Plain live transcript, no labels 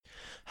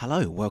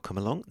Hello, welcome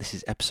along. This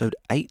is episode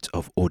 8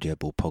 of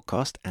Audible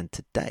Podcast, and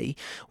today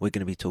we're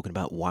going to be talking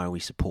about why we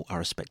support our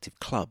respective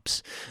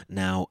clubs.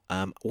 Now,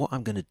 what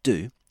I'm going to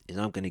do is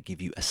I'm going to give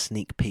you a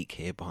sneak peek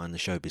here behind the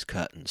showbiz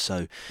curtain.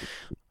 So,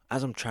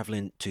 as I'm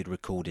travelling to the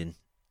recording,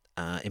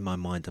 in my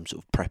mind I'm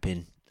sort of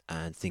prepping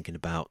and thinking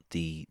about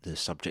the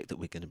subject that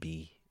we're going to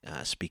be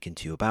speaking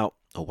to you about,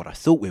 or what I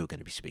thought we were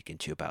going to be speaking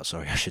to you about,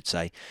 sorry, I should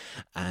say.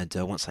 And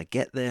once I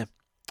get there,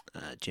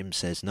 Jim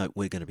says, no,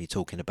 we're going to be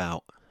talking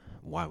about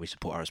why we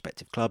support our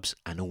respective clubs,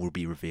 and all will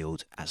be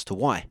revealed as to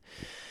why.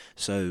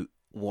 So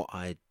what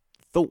I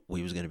thought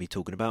we was going to be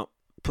talking about,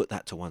 put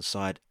that to one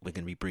side. We're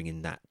going to be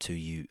bringing that to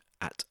you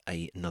at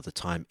another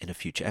time in a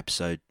future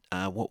episode.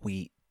 What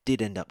we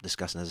did end up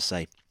discussing, as I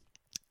say,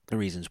 the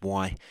reasons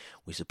why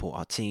we support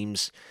our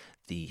teams,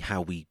 how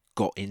we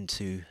got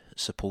into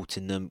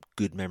supporting them,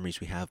 good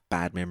memories we have,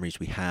 bad memories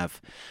we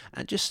have,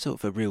 and just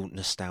sort of a real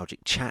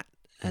nostalgic chat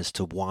as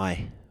to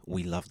why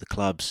we love the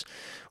clubs,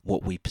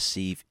 what we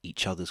perceive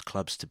each other's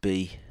clubs to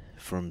be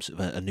from sort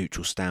of a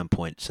neutral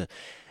standpoint. So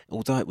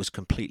although it was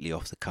completely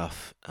off the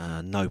cuff,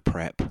 no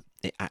prep,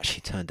 it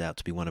actually turned out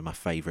to be one of my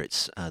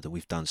favourites that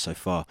we've done so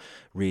far.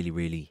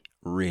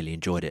 Really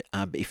enjoyed it.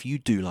 But if you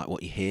do like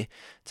what you hear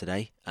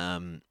today,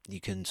 you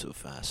can sort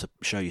of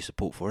show your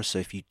support for us. So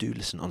if you do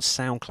listen on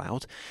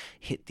SoundCloud,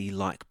 hit the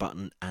like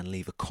button and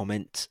leave a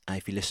comment.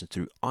 If you listen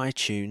through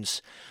iTunes,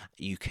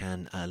 you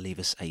can leave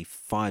us a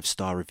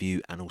 5-star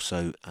review and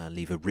also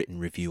leave a written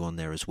review on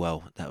there as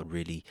well. That would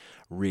really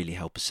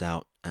help us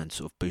out and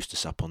sort of boost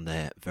us up on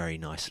there very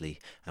nicely,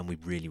 and we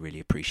really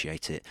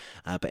appreciate it.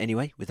 But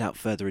anyway, without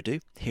further ado,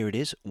 here it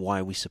is,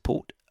 why we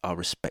support our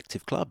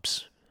respective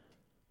clubs.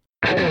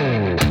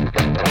 How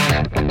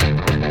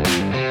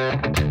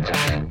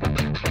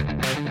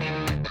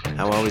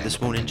are we this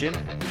morning, Jim?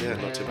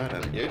 Yeah, not too bad,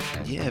 haven't you?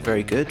 Yeah,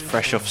 very good.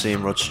 Fresh off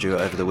seeing Rod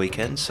Stewart over the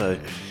weekend, so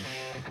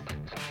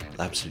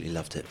absolutely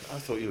loved it. I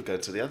thought you were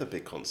going to the other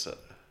big concert.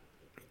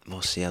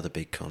 What's the other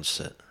big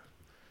concert?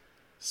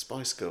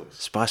 Spice Girls.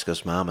 Spice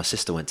Girls, my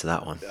sister went to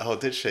that one. Oh,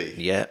 did she?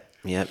 Yeah.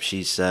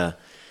 She's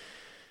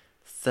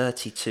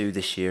 32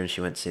 this year, and she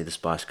went to see the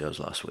Spice Girls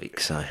last week,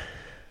 so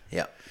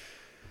yeah.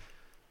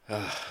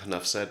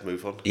 Enough said,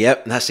 move on.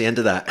 Yep, that's the end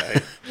of that.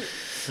 Okay.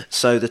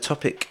 So the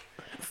topic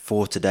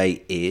for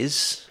today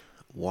is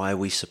why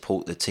we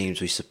support the teams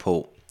we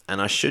support.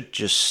 And I should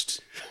just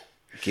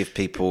give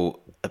people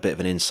a bit of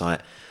an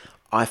insight.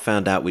 I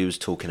found out we was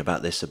talking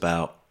about this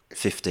about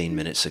 15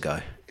 minutes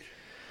ago.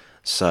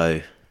 So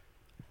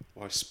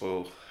why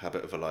spoil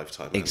habit of a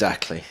lifetime?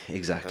 Exactly.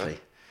 Huh?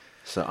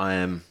 So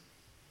I'm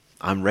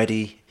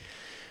ready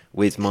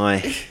with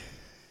the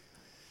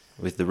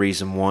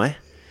reason why.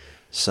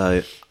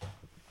 So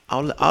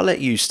I'll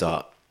let you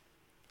start.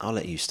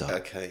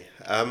 Okay.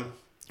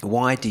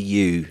 Why do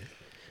you?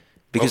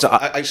 Because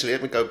actually,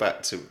 let me go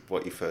back to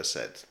what you first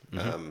said.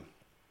 Mm-hmm.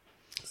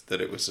 That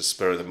it was a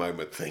spur of the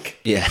moment thing.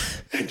 Yeah.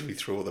 And we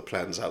threw all the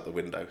plans out the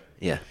window.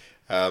 Yeah.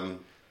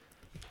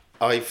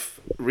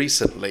 I've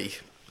recently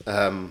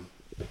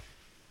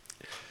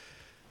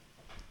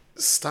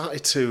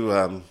started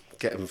to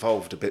get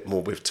involved a bit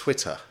more with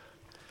Twitter.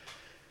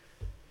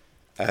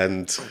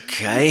 And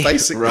okay,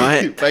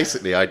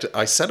 basically,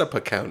 I set up an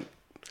account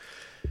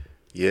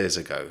years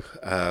ago,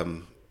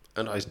 and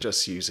I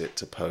just use it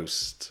to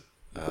post,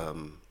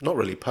 not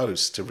really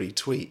post, to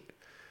retweet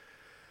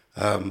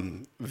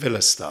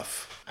Villa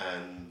stuff.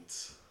 And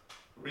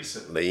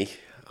recently,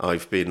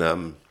 I've been,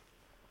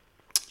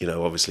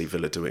 obviously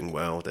Villa doing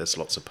well. There's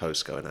lots of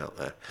posts going out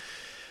there,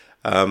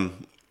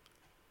 and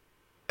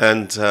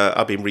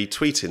I've been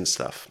retweeting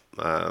stuff.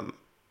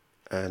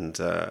 And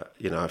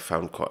I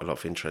found quite a lot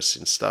of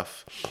interesting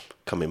stuff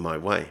coming my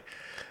way.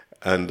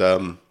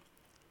 And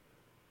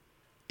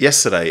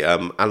yesterday,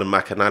 Alan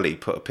McAnally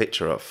put a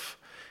picture of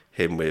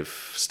him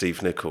with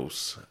Steve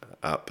Nichols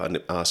up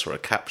and asked for a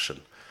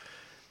caption.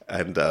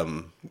 And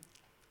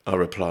I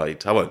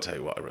replied, I won't tell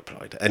you what I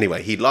replied.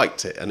 Anyway, he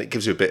liked it, and it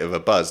gives you a bit of a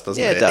buzz,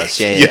 doesn't it? Yeah, it does.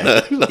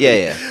 Yeah.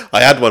 Yeah.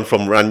 I had one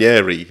from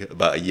Ranieri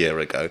about a year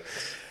ago.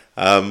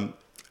 And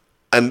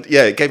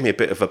yeah, it gave me a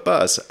bit of a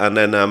buzz. And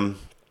then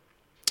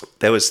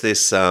there was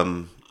this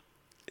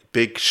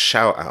big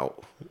shout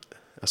out.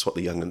 That's what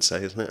the young'uns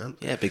say, isn't it, Ant?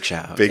 Yeah, big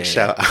shout out. Big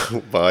shout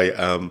out by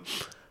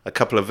a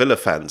couple of Villa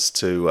fans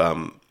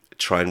to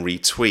try and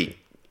retweet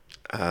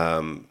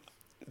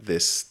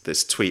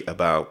this tweet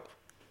about,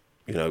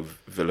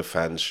 Villa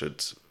fans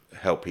should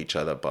help each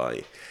other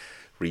by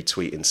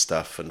retweeting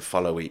stuff and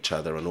follow each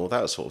other and all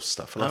that sort of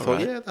stuff. And I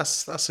thought, yeah,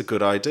 that's a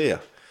good idea.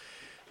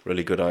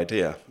 Really good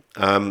idea.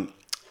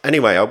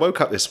 Anyway, I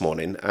woke up this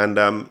morning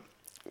and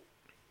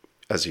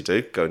as you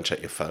do, go and check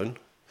your phone.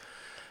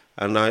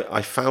 And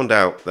I found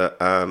out that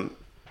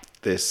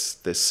this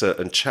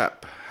certain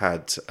chap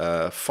had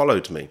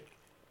followed me.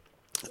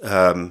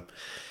 And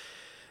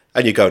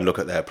you go and look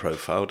at their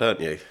profile, don't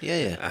you?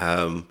 Yeah.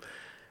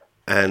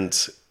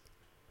 And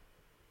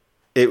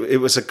it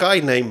was a guy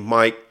named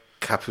Mike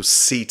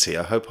Capusiti.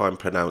 I hope I'm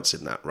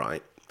pronouncing that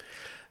right.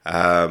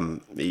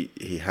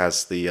 He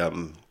has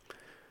the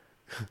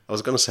I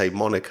was going to say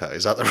moniker.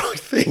 Is that the right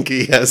thing?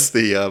 He has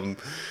the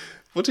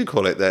what do you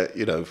call it? Their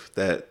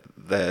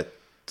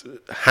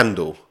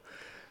handle.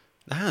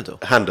 The handle.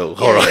 Handle.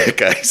 Yeah, All right. yeah.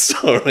 Okay.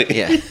 Sorry.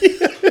 Yeah.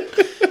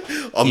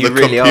 On You the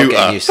really computer. are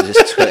getting used to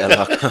this Twitter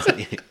lock, aren't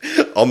you?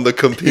 On the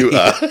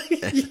computer.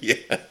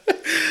 Yeah.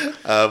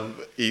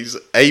 He's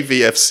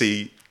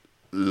AVFC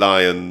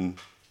Lion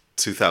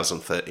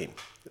 2013.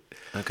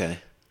 Okay.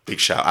 Big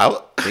shout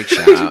out. Big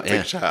shout out, yeah.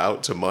 Big shout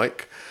out to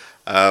Mike.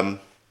 And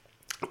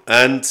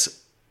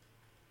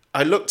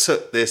I looked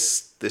at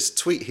this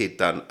tweet he'd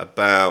done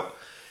about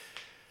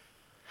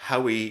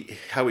how he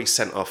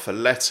sent off a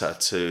letter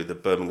to the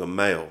Birmingham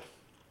Mail.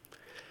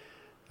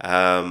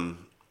 And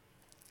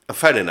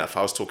fair enough,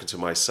 I was talking to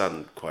my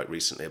son quite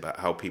recently about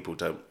how people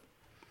don't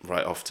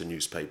write off to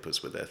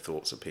newspapers with their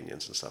thoughts,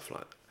 opinions and stuff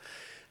like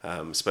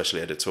that,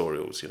 especially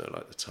editorials,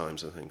 like the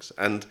Times and things.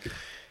 And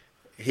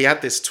he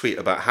had this tweet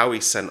about how he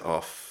sent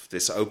off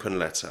this open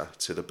letter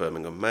to the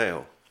Birmingham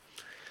Mail.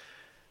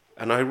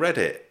 And I read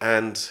it,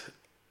 and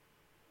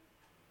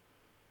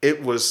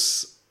it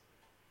was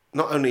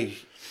not only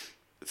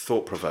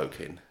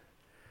thought-provoking,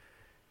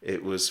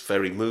 it was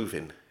very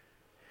moving.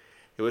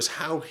 It was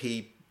how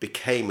he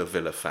became a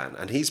Villa fan.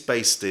 And he's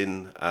based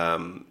in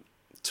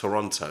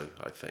Toronto,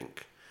 I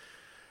think.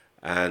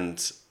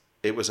 And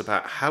it was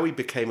about how he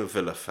became a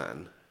Villa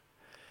fan.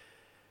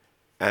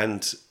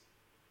 And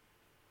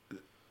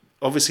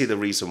obviously the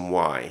reason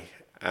why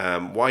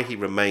he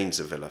remains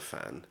a Villa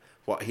fan,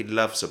 what he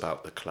loves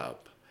about the club,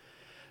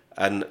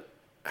 and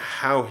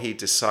how he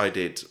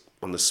decided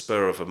on the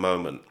spur of a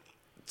moment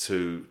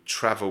to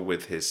travel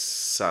with his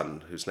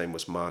son, whose name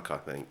was Mark, I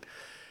think,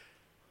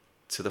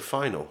 to the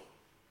final,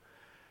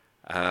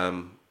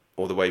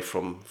 all the way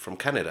from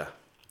Canada.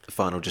 The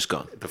final just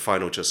gone. The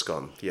final just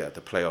gone, yeah, the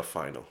playoff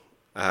final.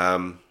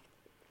 And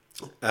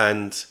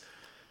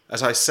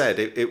as I said,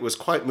 it was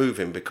quite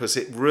moving because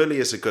it really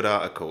is a good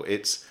article.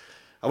 It's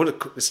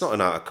not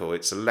an article,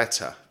 it's a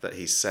letter that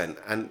he sent,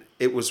 and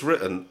it was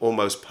written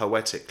almost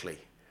poetically.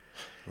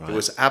 Right. It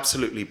was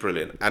absolutely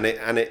brilliant, and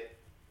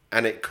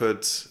it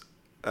could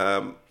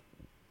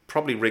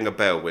probably ring a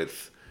bell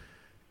with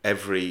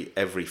every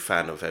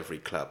fan of every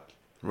club.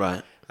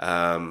 Right.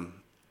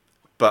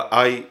 But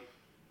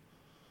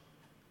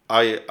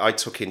I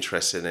took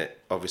interest in it,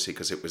 obviously,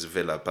 because it was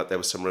Villa, but there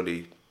were some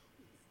really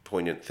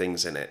poignant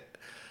things in it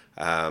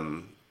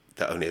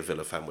that only a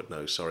Villa fan would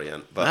know. Sorry,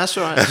 Ant. But that's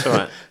all right. That's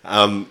all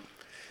right.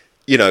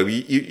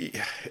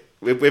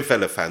 We're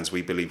Villa fans.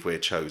 We believe we're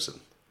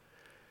chosen.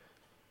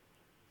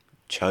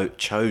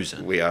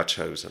 Chosen. We are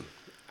chosen.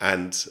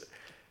 And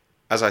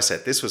as I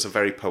said, this was a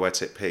very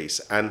poetic piece.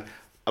 And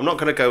I'm not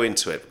going to go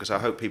into it because I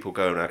hope people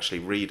go and actually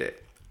read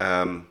it.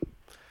 And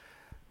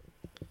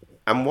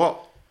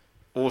what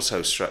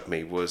also struck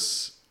me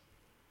was,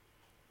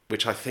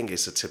 which I think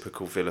is a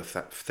typical Villa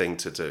thing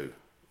to do,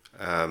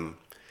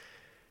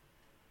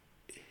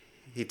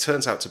 he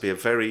turns out to be a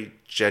very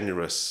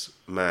generous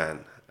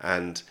man.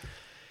 And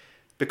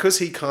because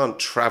he can't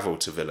travel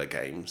to Villa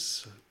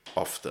games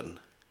often,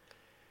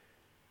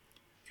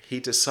 he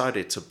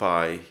decided to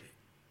buy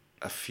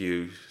a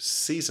few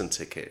season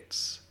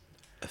tickets.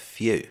 A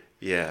few?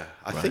 Yeah.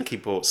 I think he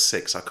bought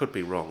 6. I could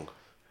be wrong.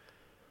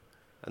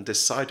 And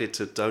decided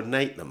to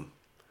donate them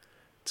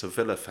to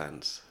Villa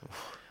fans.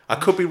 I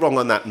could be wrong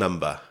on that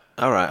number.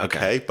 All right,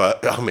 okay.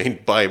 But, I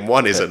mean, buying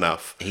one is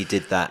enough. He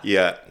did that.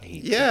 Yeah.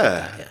 He did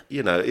that,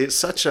 yeah. It's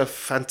such a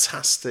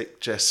fantastic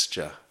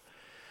gesture.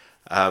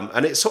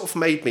 And it sort of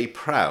made me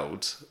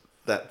proud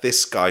that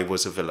this guy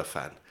was a Villa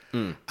fan.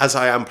 As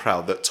I am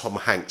proud that Tom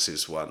Hanks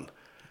is one.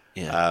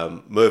 Yeah.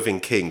 Mervyn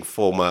King,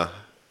 former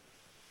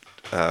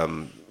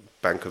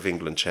Bank of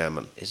England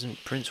chairman.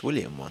 Isn't Prince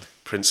William one?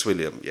 Prince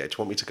William, yeah. Do you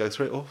want me to go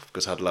through it all?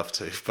 Because I'd love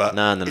to. But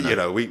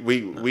No.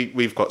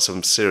 we've got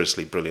some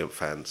seriously brilliant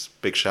fans.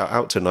 Big shout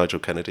out to Nigel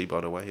Kennedy,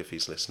 by the way, if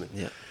he's listening.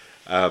 Yeah.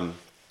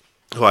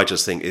 Who I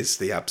just think is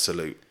the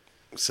absolute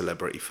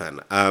celebrity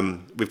fan.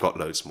 We've got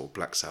loads more.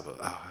 Black Sabbath.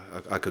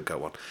 I could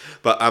go on.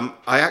 But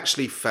I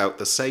actually felt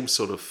the same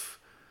sort of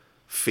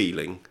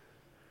feeling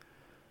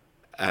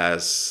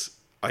as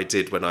I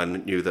did when I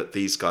knew that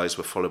these guys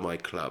were following my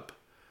club,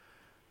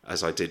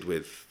 as I did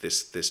with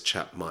this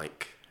chap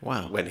Mike.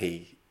 Wow. When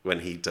he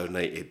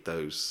donated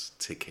those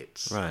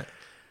tickets. Right.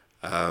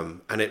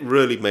 And it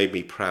really made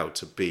me proud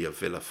to be a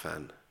Villa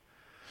fan.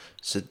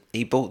 So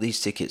he bought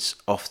these tickets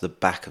off the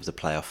back of the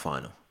playoff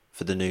final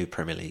for the new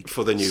Premier League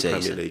Premier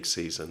League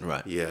season.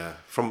 Right. Yeah.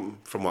 From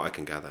what I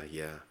can gather,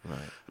 yeah.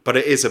 Right. But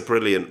it is a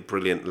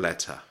brilliant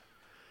letter.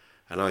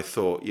 And I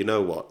thought, you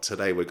know what,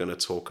 today we're going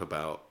to talk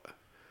about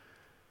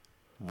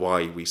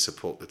why we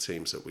support the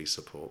teams that we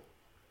support.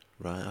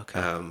 Right,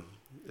 okay.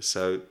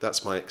 So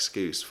that's my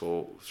excuse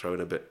for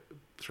throwing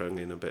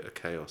in a bit of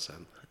chaos,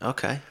 Anne.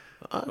 Okay.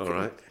 All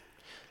right.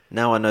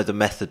 Now I know the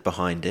method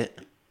behind it.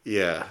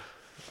 Yeah.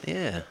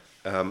 Yeah.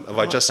 Have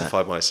I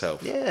justified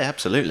myself? Yeah,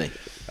 absolutely.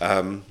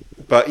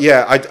 But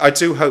yeah, I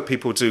do hope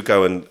people do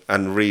go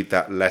and read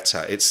that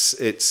letter.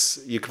 It's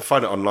you can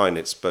find it online.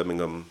 It's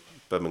Birmingham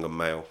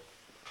Mail.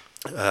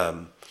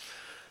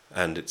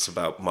 and it's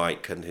about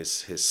Mike and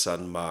his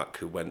son Mark,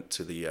 who went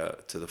to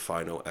the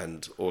final,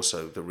 and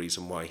also the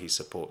reason why he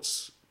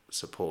supports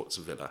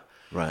Villa.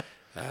 Right.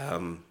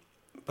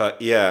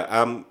 But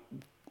yeah,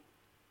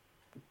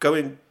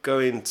 going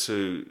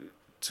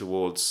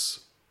towards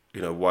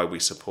why we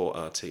support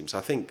our teams.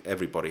 I think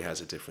everybody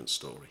has a different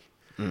story.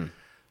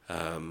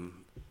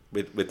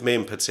 With me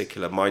in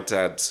particular, my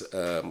dad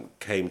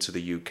came to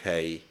the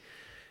UK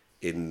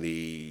in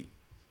the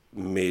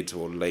mid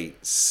or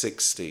late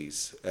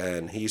 60s,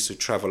 and he used to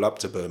travel up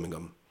to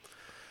Birmingham,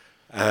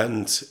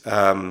 and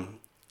at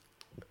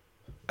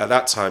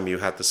that time you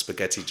had the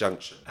Spaghetti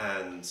Junction,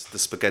 and the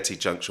Spaghetti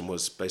Junction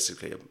was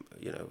basically a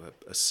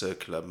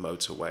circular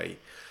motorway,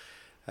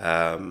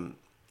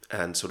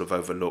 and sort of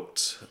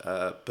overlooked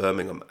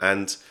Birmingham.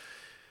 And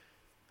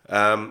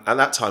at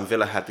that time,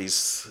 Villa had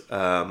these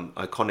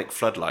iconic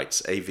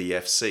floodlights,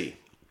 AVFC,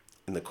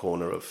 in the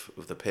corner of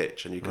the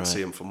pitch, and you can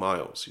see them for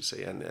miles. You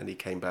see, and he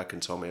came back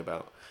and told me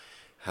about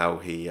how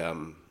he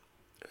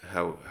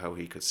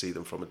could see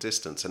them from a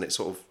distance, and it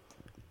sort of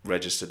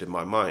registered in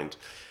my mind.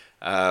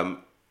 I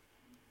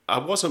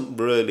wasn't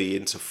really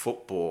into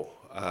football,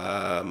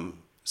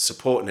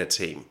 supporting a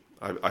team.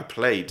 I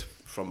played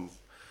from,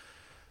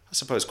 I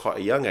suppose, quite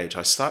a young age.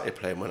 I started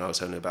playing when I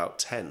was only about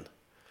 10.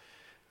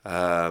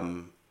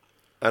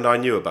 And I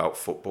knew about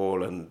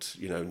football and,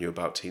 knew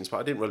about teams, but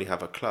I didn't really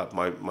have a club.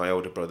 My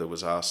older brother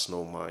was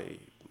Arsenal. My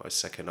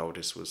second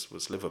oldest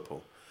was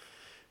Liverpool.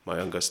 My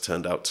youngest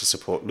turned out to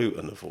support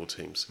Luton, of all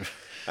teams.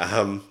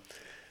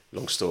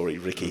 Long story,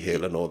 Ricky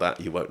Hill and all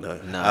that, you won't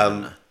know.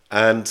 No.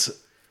 And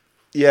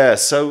yeah,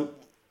 so,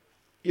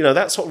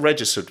 that sort of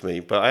registered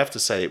me, but I have to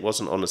say it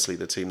wasn't honestly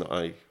the team that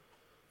I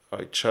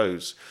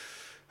chose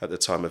at the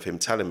time of him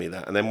telling me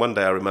that. And then one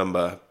day I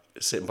remember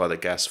sitting by the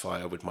gas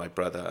fire with my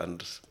brother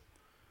and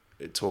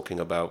talking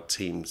about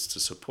teams to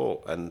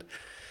support, and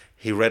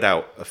he read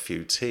out a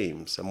few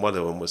teams, and one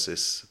of them was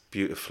this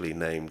beautifully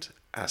named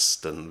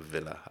Aston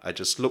Villa. I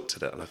just looked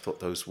at it and I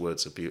thought those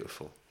words are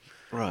beautiful.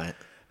 Right.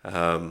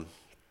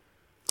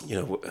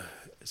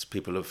 As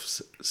people have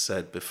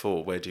said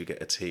before, where do you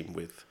get a team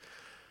with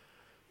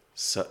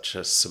such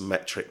a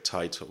symmetric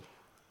title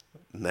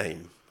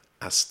name,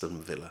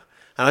 Aston Villa?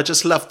 And I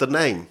just loved the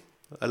name.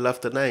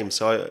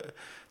 So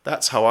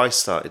that's how I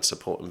started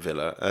supporting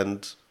Villa,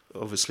 and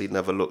obviously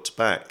never looked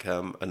back.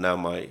 And now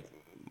my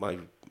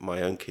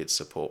own kids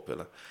support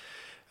Villa.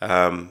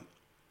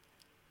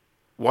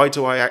 Why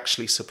do I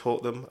actually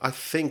support them? I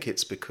think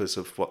it's because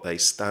of what they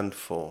stand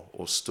for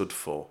or stood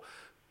for.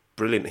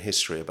 Brilliant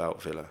history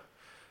about Villa.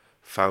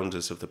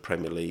 Founders of the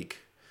Premier League.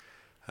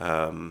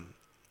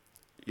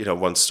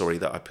 One story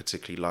that I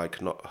particularly like,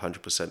 not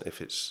 100%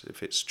 if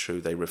it's true,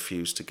 they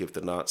refused to give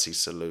the Nazi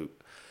salute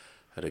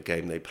at a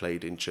game they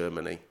played in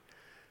Germany.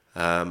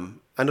 And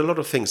a lot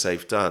of things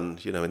they've done,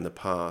 in the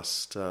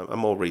past, and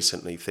more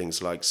recently,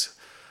 things like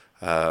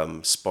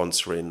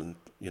sponsoring,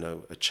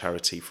 a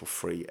charity for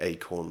free,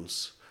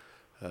 Acorns,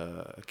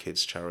 a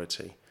kids'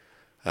 charity.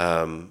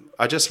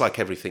 I just like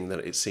everything that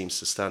it seems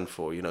to stand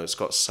for. It's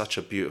got such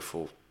a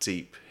beautiful,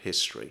 deep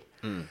history.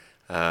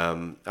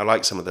 I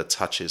like some of the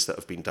touches that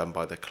have been done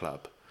by the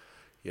club.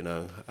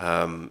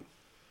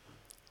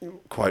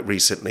 Quite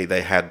recently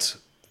they had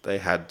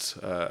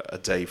a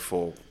day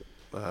for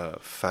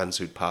fans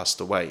who'd passed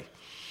away.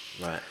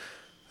 Right.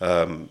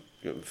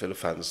 Villa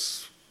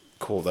fans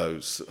call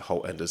those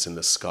Holt Enders in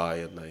the Sky,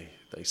 and they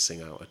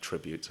sing out a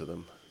tribute to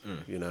them.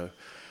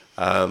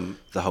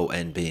 The whole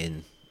end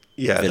being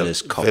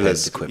Villa's Cop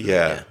End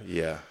equipment.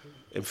 Yeah.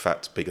 In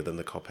fact, bigger than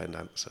the Cop End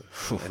amp. So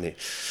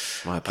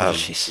my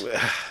apologies.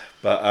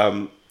 But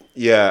I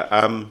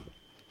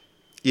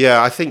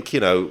think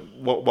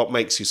what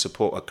makes you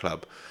support a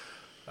club.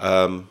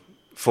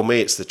 For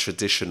me, it's the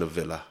tradition of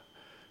Villa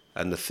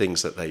and the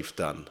things that they've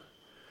done.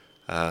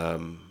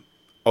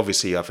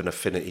 Obviously, you have an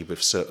affinity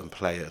with certain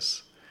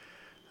players,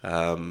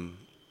 and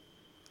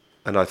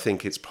I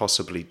think it's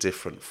possibly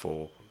different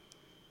for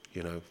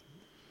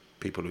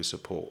people who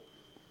support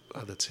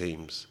other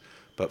teams.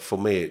 But for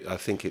me, I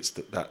think it's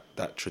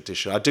that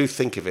tradition. I do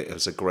think of it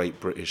as a great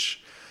British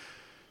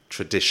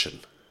tradition.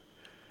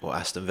 Or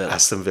Aston Villa?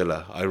 Aston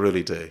Villa, I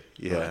really do.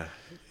 Yeah, right.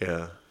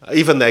 Yeah.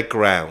 Even their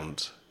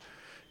ground,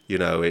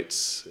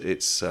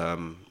 it's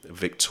a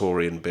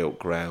Victorian-built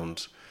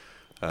ground,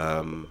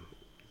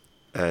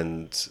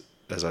 and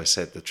as I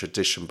said, the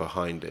tradition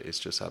behind it is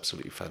just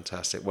absolutely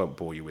fantastic. Won't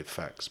bore you with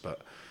facts,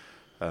 but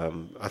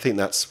I think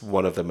that's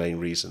one of the main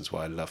reasons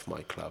why I love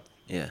my club.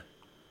 Yeah.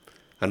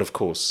 And of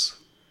course,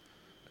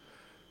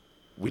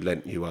 we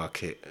lent you our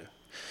kit.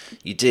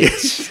 You did.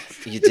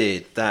 You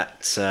did.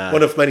 That's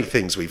one of many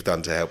things we've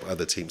done to help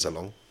other teams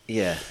along.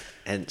 Yeah.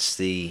 Hence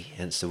we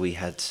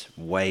had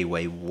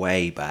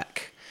way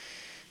back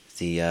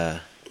the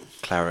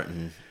claret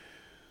and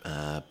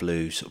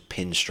blue sort of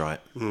pinstripe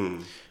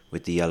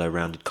with the yellow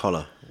rounded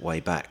collar way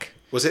back.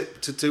 Was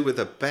it to do with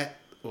a bet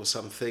or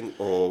something,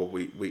 or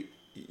I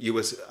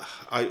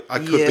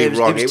could be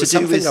wrong. It was to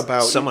do with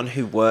about someone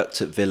who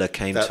worked at Villa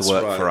came to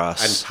work for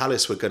us, and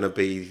Palace were going to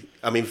be.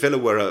 I mean, Villa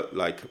were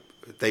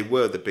they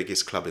were the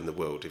biggest club in the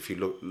world. If you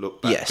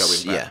look back,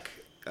 Yes, going back,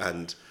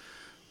 and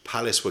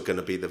Palace were going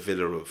to be the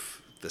Villa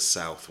of the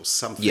South or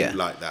something Yeah.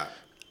 like that.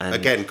 And-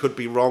 Again, could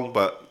be wrong,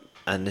 but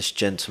And this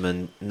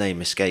gentleman,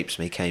 name escapes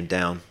me, came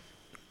down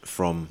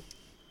from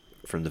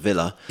the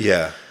Villa,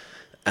 yeah,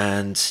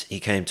 and he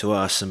came to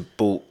us and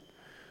bought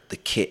the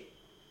kit.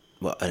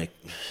 Well,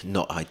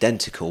 not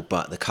identical,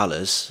 but the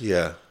colours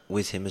yeah,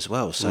 with him as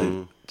well.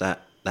 So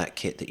that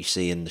kit that you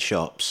see in the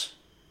shops,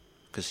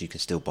 because you can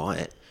still buy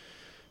it,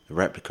 the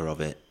replica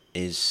of it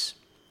is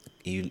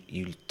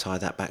you tie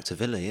that back to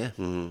Villa, yeah.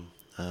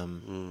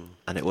 And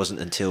it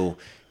wasn't until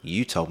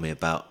you told me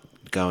about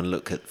go and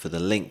look for the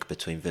link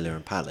between Villa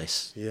and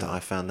Palace that I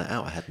found that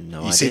out. I had no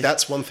idea. You see,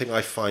 that's one thing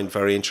I find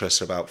very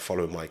interesting about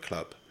following my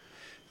club.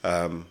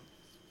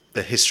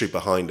 The history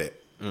behind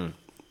it.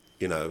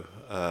 You know,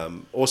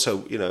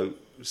 also, you know,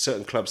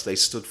 certain clubs, they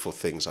stood for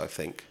things, I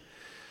think,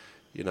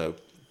 you know,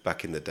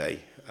 back in the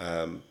day.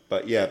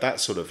 But yeah, that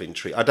sort of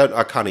intrigue.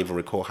 I can't even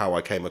recall how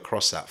I came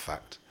across that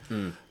fact.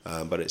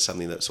 But it's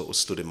something that sort of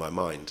stood in my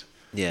mind.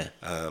 Yeah.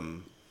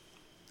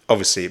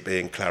 Obviously, it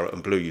being claret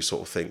and blue, you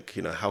sort of think,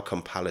 you know, how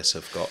come Palace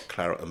have got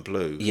claret and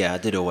blue? Yeah, I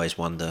did always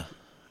wonder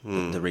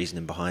the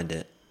reasoning behind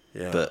it.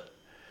 Yeah. But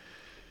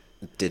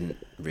didn't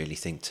really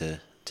think to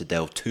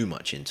delve too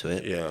much into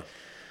it. Yeah.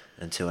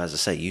 Until, as I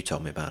say, you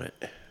told me about it.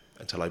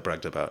 Until I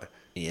bragged about it.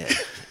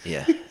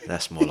 Yeah,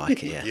 that's more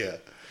like it, yeah. Yeah.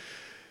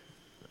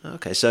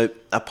 Okay, so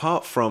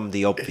apart from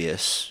the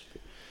obvious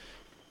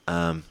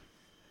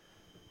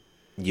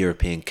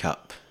European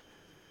Cup,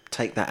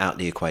 take that out of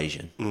the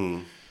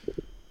equation.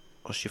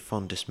 What's your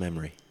fondest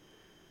memory?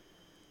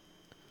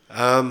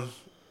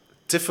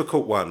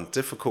 Difficult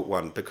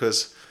one,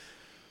 because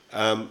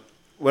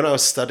when I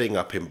was studying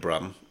up in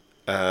Brum,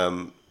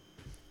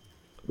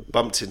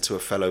 bumped into a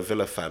fellow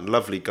Villa fan,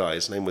 lovely guy.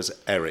 His name was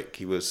Eric.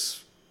 He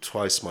was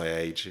twice my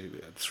age. He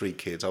had 3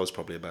 kids. I was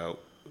probably about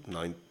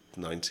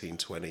 19,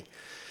 20.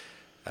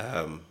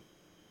 I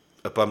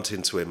bumped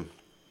into him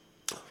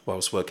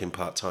whilst working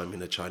part-time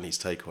in a Chinese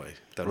takeaway.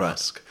 Don't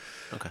ask.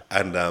 Okay.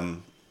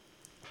 And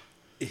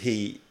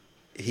he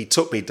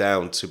took me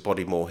down to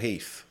Bodymore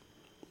Heath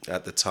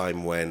at the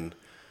time when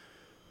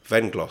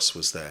Venglos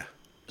was there.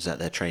 Was that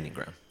their training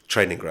ground?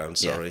 Training ground,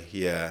 sorry.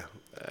 Yeah.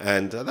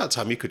 And at that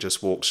time, you could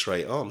just walk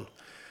straight on.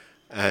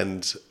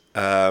 And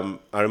I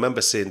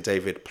remember seeing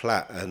David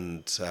Platt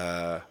and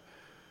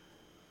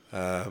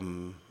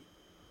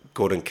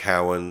Gordon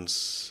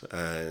Cowans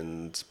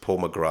and Paul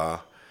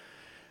McGrath.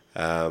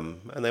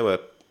 And they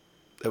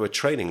were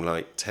training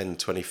like 10,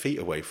 20 feet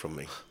away from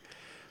me.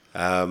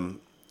 And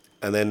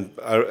then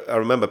I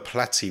remember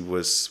Platty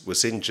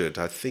was injured.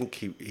 I think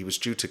he was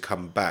due to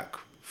come back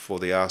for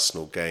the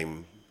Arsenal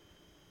game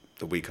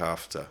the week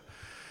after.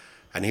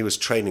 And he was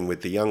training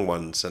with the young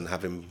ones and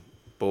having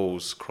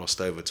balls crossed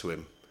over to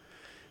him.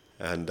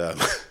 And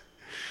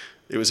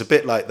it was a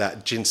bit like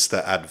that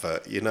Ginster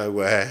advert, you know,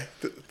 where...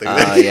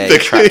 he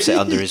traps it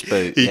under his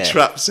boot. He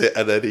traps it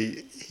and then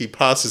he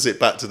passes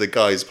it back to the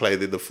guys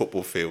playing in the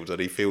football field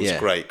and he feels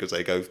great because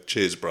they go,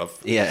 cheers, bruv.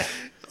 Yeah.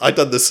 I'd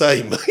done the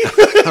same.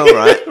 All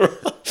right.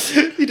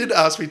 He didn't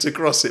ask me to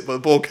cross it, but the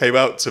ball came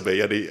out to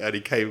me and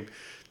he came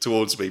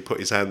towards me,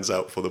 put his hands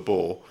out for the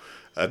ball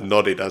and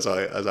nodded as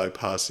I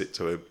passed it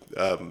to him.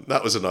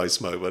 That was a nice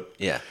moment.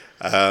 Yeah.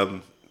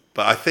 But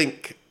I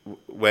think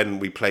when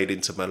we played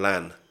Inter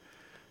Milan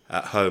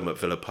at home at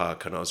Villa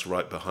Park and I was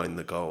right behind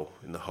the goal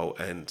in the whole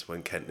end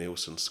when Kent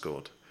Nielsen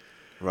scored.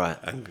 Right.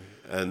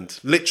 And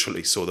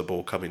literally saw the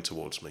ball coming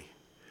towards me.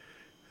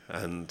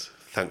 And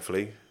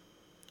thankfully,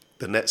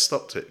 the net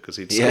stopped it because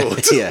he'd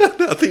scored. Yeah.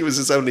 I think it was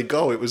his only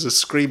goal. It was a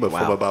screamer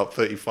from about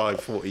 35,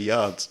 40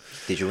 yards.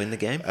 Did you win the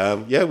game?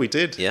 Yeah, we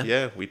did.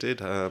 Yeah, we did.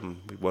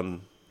 We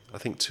won, I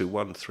think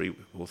 2-1, 3,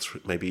 or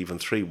 3, maybe even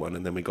 3-1,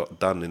 and then we got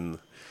done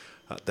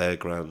at their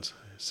ground,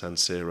 San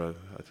Siro,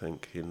 I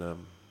think, in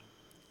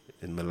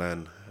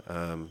Milan.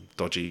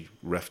 Dodgy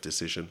ref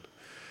decision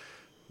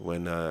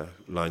when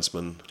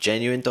linesman...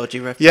 Genuine dodgy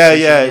ref Yeah,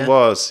 decision, it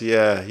was.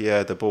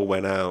 Yeah. The ball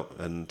went out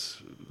and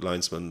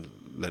linesman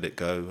let it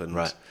go and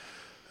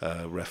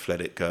ref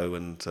let it go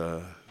and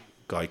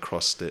guy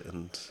crossed it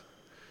and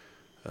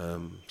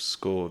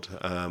scored.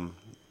 I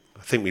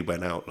think we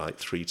went out like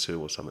 3-2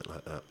 or something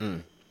like that.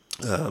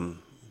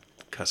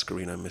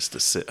 Cascarino missed a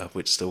sitter,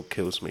 which still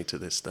kills me to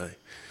this day.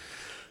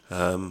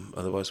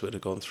 Otherwise we'd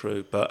have gone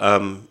through. But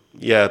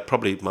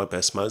probably my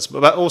best moments.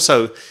 But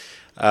also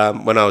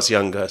when I was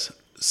younger,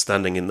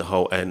 standing in the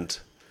whole end,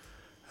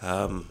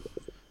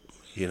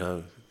 you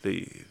know,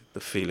 the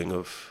feeling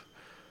of,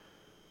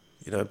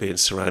 you know, being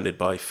surrounded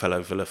by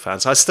fellow Villa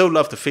fans. I still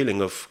love the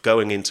feeling of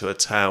going into a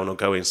town or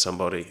going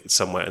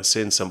somewhere and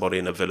seeing somebody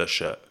in a Villa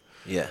shirt.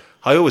 Yeah.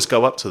 I always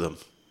go up to them.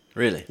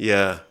 Really?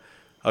 Yeah.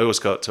 I always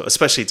go up to,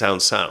 especially down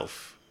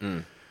south.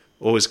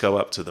 Always go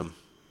up to them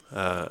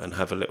and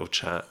have a little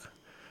chat.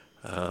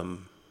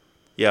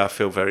 I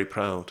feel very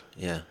proud.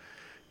 Yeah.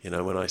 You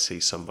know, when I see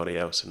somebody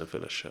else in a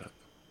Villa shirt.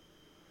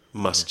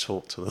 Must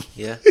talk to them.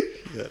 Yeah.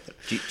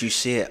 Do you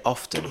see it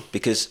often?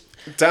 Because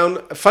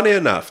funny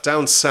enough,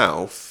 down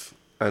south,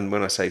 And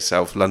when I say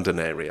South London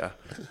area,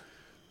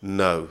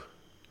 no.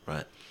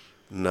 Right.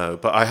 No,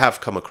 but I have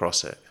come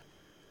across it.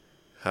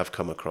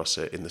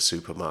 In the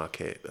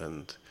supermarket,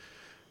 and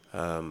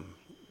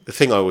the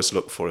thing I always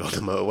look for on the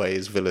motorway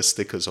is Villa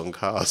stickers on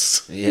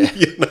cars. Yeah.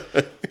 You know?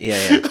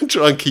 Yeah. I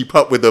try and keep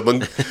up with them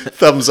and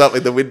thumbs up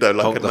in the window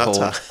like Honk a the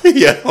nutter. horn.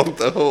 Yeah, honk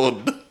the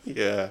horn.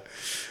 Yeah.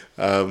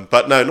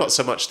 But no, not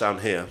so much down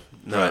here.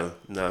 No, Right.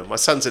 no. My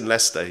son's in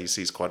Leicester. He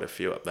sees quite a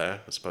few up there.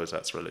 I suppose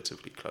that's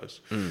relatively close.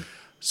 Mm.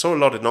 Saw a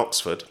lot in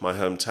Oxford, my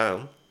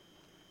hometown.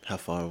 How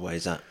far away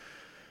is that?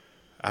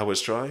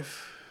 Hour's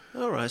drive.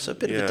 All right, so a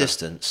bit of a Yeah.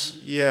 distance.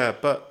 Yeah,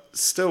 but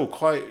still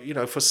quite,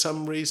 for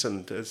some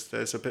reason,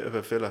 there's a bit of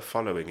a Villa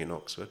following in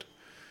Oxford.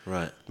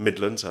 Right.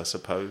 Midlands, I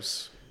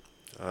suppose.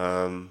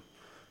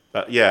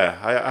 But yeah,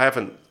 I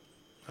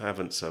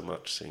haven't so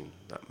much seen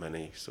that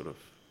many sort of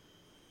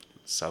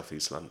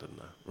southeast London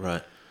now.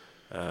 Right.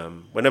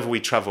 Whenever we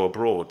travel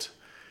abroad,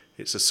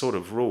 it's a sort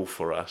of rule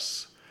for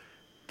us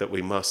that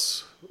we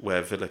must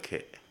wear Villa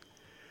kit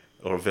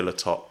or a Villa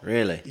top.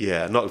 Really?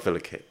 Yeah, not a Villa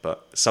kit,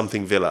 but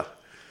something Villa.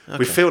 Okay.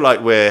 We feel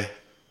like we're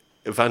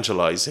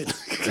evangelizing.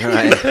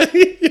 Right.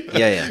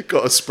 Yeah.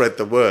 Got to spread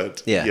the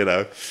word.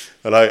 Yeah.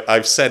 And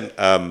I've sent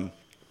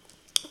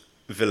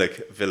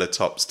Villa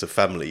tops to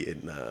family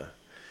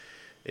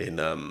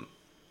in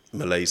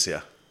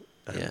Malaysia,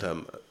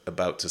 and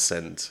about to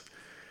send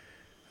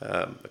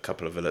a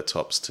couple of Villa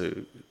tops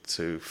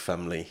to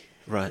family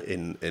Right.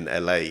 in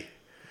LA.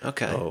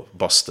 Okay. Or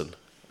Boston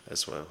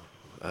as well.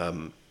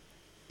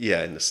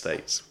 In the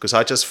States, because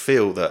I just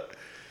feel that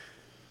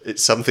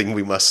it's something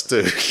we must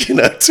do,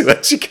 to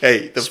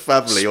educate the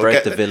family or Spread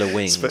get the Villa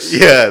wings. That's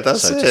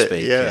so it. to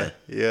speak.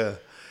 Yeah.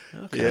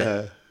 Okay.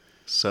 Yeah.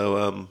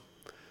 So,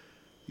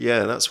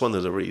 that's one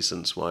of the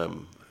reasons why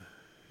I'm,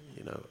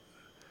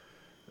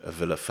 a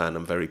Villa fan.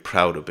 I'm very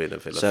proud of being a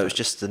Villa fan. So it was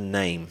just the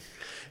name.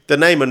 The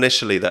name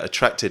initially that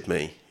attracted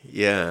me.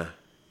 Yeah.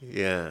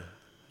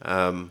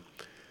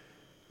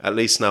 At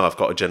least now I've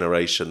got a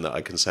generation that I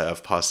can say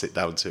I've passed it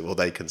down to, or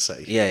they can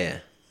say. Yeah.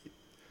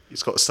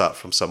 It's got to start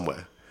from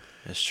somewhere.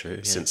 That's true.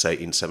 Yeah. Since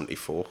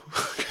 1874.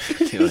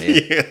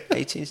 Yeah.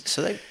 18.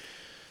 So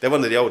They're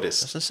one of the I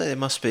oldest. was going to say there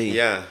must be.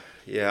 Yeah.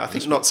 I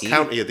think Notts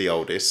County are the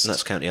oldest.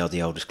 Notts County are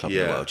the oldest club in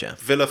the world. Yeah.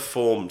 Villa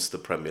formed the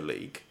Premier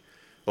League.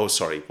 Oh,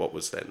 sorry, what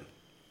was then?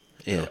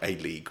 Yeah.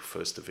 A-League,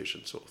 First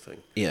Division sort of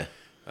thing. Yeah.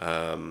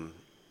 But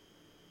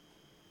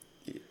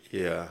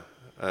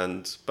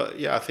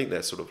I think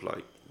they're sort of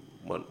like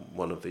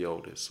one of the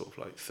oldest, sort of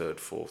like third,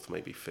 fourth,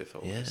 maybe fifth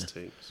oldest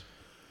teams.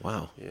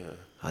 Wow. Yeah.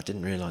 I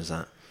didn't realise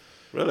that.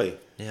 Really?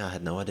 Yeah, I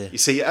had no idea. You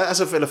see, as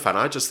a Villa fan,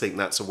 I just think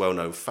that's a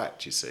well-known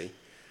fact, you see.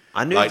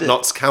 I knew like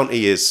Notts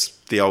County is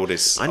the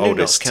oldest. I knew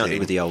Notts team, County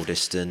were the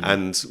oldest,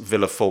 and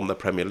Villa formed the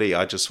Premier League.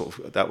 I just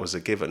thought that was a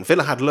given.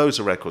 Villa had loads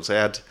of records. They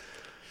had,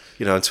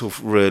 until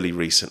really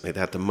recently, they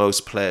had the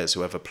most players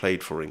who ever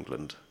played for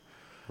England.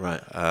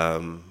 right.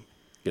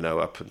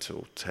 Up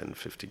until 10,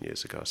 15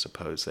 years ago, I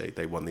suppose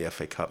they won the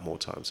FA Cup more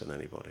times than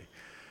anybody.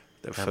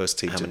 Their first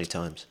team. How many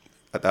times?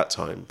 At that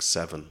time,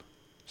 7.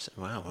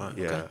 Wow. Right.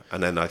 Yeah, Okay.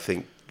 and then I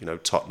think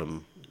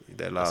Tottenham,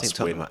 their I last think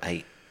Tottenham win. are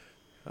 8.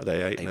 Are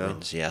they 8 now?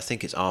 Wins. Yeah, I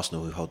think it's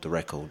Arsenal who hold the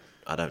record.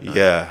 I don't know.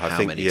 Yeah, how I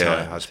think many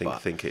yeah, times, I but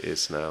think it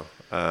is now.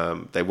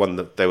 They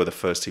were the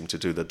first team to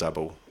do the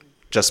double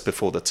just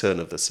before the turn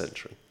of the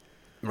century.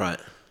 right.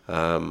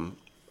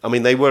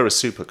 They were a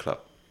super club.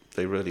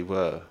 They really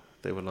were.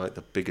 They were like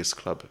the biggest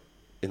club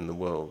in the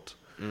world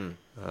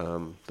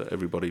that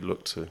everybody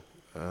looked to.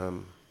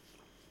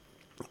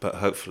 But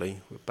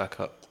hopefully we're back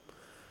up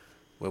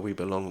where we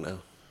belong now.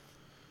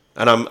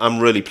 And I'm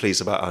really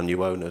pleased about our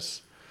new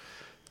owners.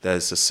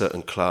 There's a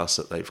certain class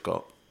that they've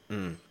got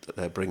that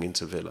they're bringing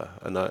to Villa,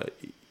 and I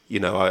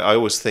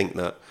always think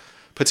that,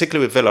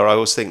 particularly with Villa, I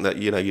always think that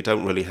you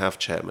don't really have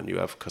chairmen, you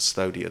have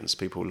custodians,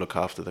 people who look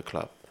after the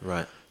club.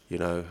 Right.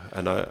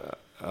 And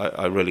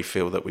I really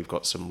feel that we've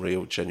got some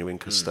real, genuine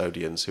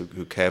custodians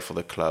who care for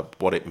the club,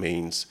 what it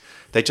means.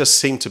 They just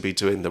seem to be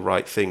doing the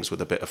right things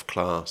with a bit of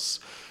class.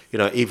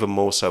 Even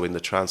more so in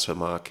the transfer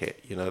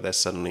market. They're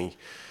suddenly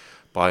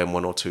buying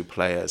 1 or 2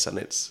 players, and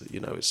it's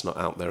it's not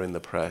out there in the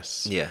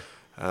press. Yeah.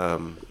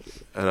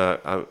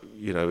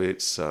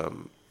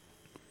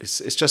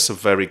 It's just a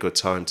very good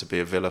time to be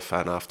a Villa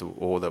fan after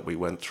all that we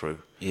went through.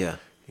 Yeah.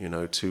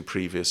 2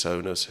 previous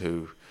owners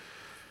who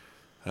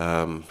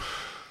I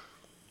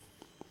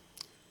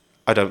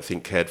don't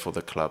think cared for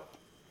the club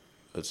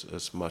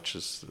as much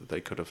as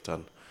they could have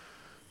done,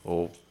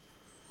 or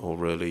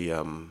really.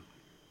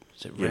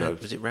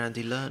 Was it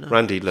Randy Lerner?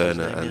 Randy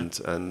Lerner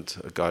and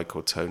a guy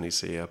called Tony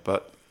Zia,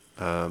 but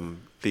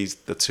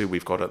the 2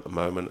 we've got at the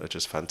moment are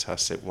just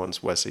fantastic.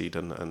 One's Wes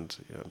Eden, and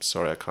I'm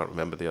sorry I can't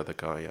remember the other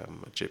guy,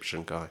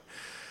 Egyptian guy.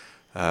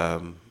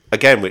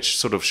 Again, which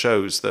sort of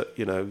shows that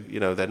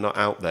they're not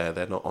out there,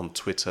 they're not on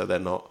Twitter, they're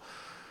not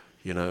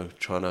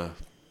trying to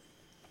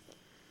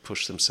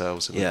push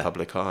themselves in the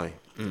public eye.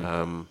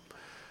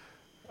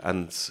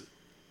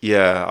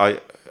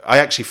 I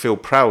actually feel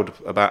proud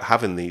about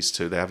having these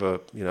 2. They have a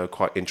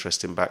quite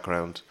interesting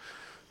background.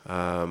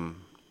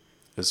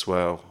 as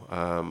well.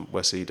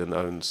 Wes Eden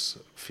owns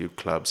a few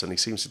clubs, and he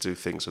seems to do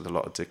things with a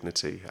lot of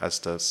dignity, as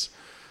does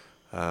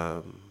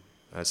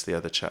as the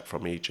other chap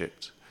from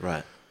Egypt.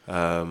 Right.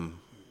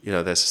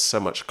 There's so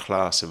much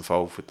class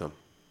involved with them,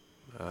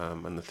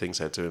 and the things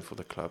they're doing for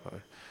the club.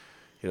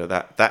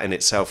 That in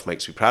itself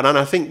makes me proud. And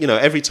I think,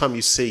 every time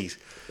you see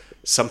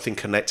something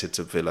connected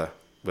to Villa,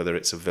 whether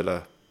it's a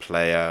Villa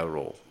player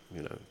or,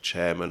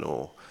 chairman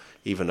or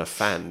even a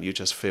fan, you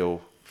just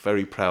feel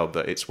very proud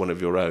that it's one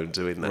of your own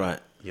doing that. Right.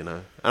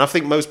 And I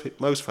think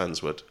most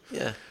fans would.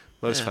 Yeah.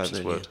 Most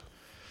fans would. Yeah.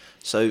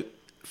 So,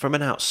 from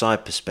an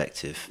outside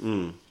perspective,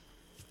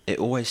 it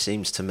always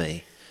seems to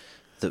me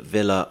that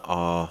Villa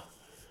are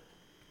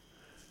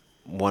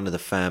one of the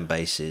fan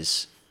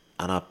bases,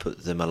 and I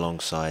put them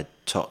alongside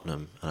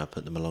Tottenham and I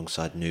put them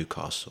alongside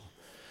Newcastle,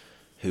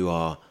 who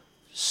are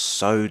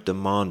so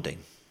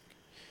demanding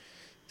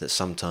that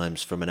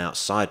sometimes from an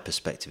outside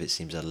perspective it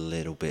seems a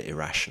little bit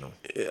irrational.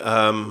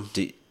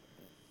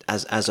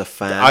 As a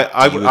fan,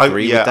 do you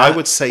agree with that? I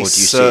would say or do you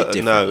see it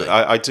differently? No,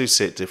 I do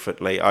see it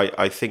differently.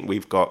 I think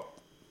we've got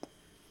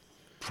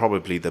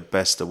probably the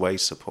best away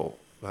support.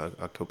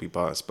 I could be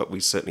biased, but we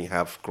certainly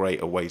have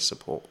great away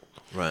support.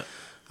 Right.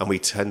 And we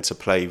tend to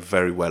play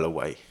very well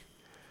away.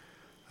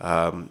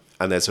 And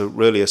there's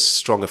really a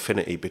strong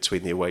affinity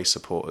between the away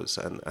supporters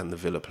and the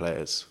Villa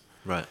players.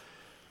 Right.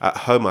 At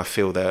home, I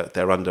feel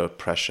they're under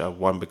pressure,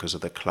 one, because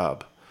of the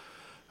club.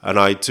 And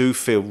I do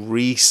feel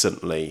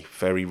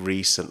very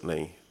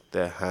recently,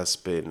 there has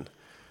been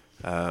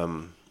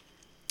a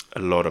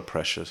lot of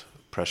pressure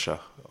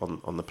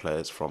on the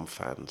players from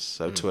fans.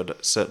 So to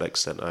a certain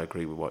extent, I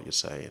agree with what you're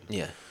saying.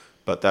 Yeah.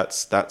 But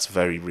that's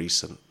very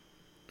recent.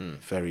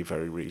 Very,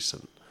 very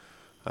recent.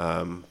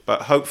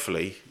 But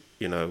hopefully,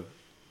 the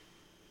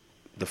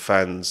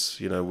fans,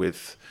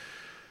 with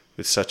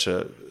such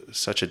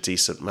a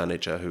decent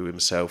manager who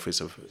himself is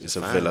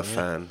a Villa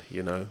fan,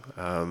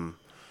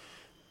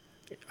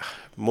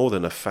 more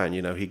than a fan,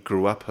 he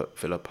grew up at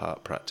Villa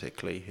Park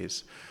practically.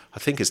 I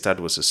think his dad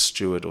was a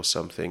steward or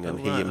something, and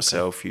he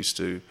himself used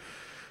to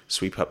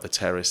sweep up the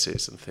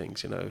terraces and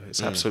things.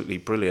 It's absolutely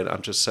brilliant.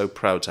 I'm just so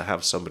proud to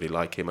have somebody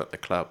like him at the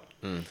club.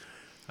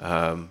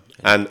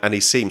 And he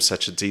seems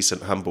such a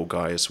decent, humble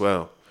guy as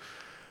well.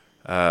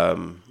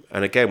 And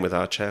again, with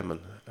our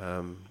chairman,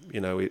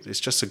 it's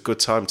just a good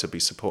time to be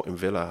supporting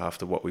Villa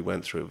after what we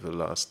went through over the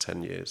last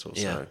 10 years or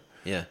so.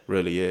 Yeah.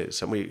 Really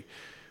is. And we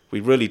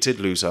really did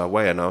lose our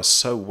way, and I was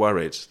so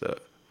worried that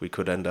we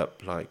could end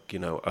up like,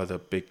 other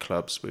big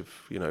clubs with,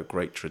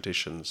 great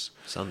traditions.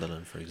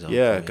 Sunderland, for example.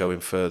 Yeah, going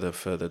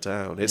further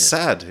down. It's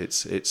sad.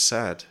 It's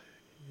sad.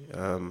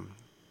 I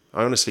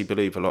honestly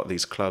believe a lot of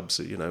these clubs,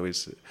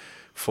 is a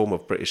form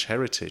of British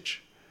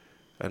heritage,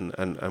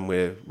 and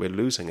we're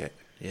losing it.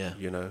 Yeah.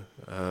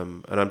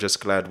 And I'm just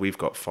glad we've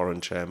got foreign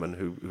chairmen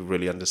who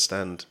really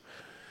understand,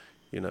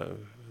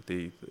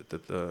 the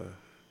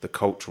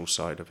cultural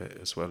side of it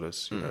as well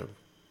as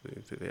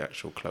the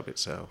actual club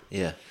itself.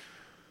 Yeah.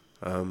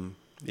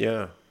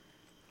 Yeah.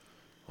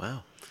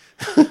 Wow.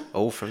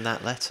 All from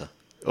that letter.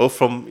 Or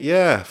from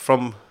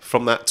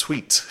that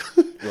tweet.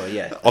 Well,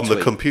 yeah. On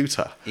the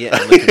computer. Yeah,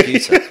 on the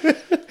computer.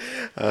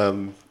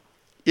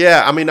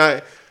 Yeah, I mean,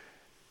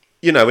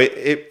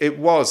 it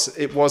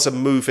was a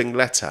moving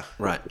letter.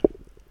 Right.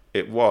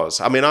 It was.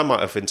 I mean, I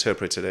might have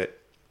interpreted it,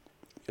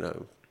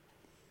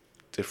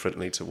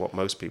 differently to what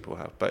most people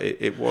have, but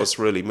it was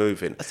really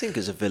moving. I think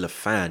as a Villa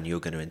fan, you're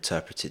going to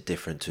interpret it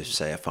different to,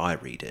 say, if I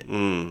read it.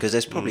 Because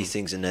there's probably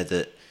things in there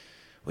that,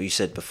 well, you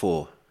said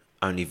before,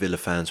 only Villa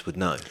fans would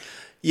know.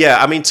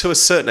 Yeah, I mean, to a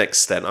certain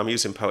extent, I'm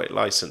using poetic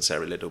license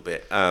there a little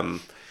bit.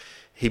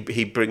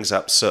 He brings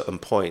up certain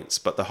points,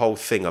 but the whole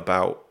thing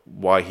about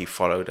why he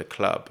followed a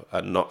club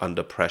and not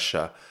under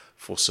pressure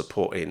for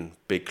supporting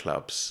big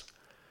clubs,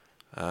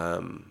 I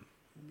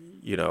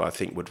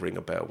think would ring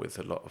a bell with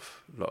a lot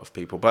of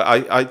people. But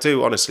I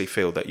do honestly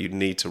feel that you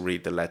need to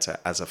read the letter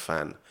as a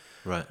fan.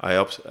 Right. I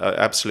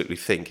absolutely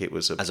think it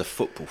was as a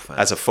football fan.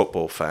 As a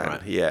football fan,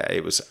 right. Yeah,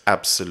 it was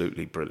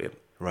absolutely brilliant.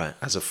 Right.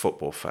 As a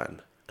football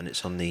fan. And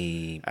it's on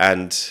the.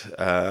 And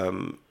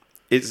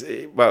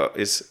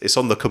it's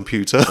on the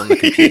computer. On the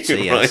computer,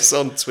 yes. Right, it's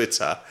on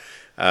Twitter,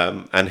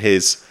 and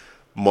his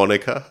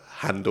moniker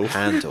handle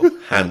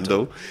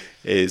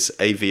is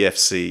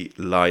AVFC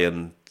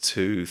Lion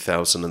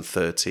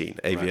 2013,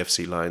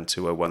 AVFC Lion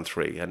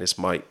 2013, and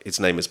his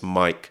name is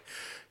Mike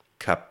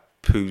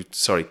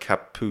Capucci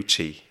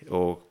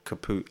or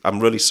Capu. I'm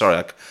really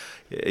sorry.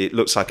 It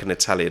looks like an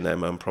Italian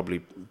name. I'm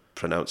probably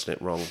pronouncing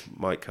it wrong.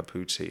 Mike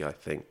Capucci, I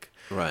think.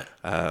 Right.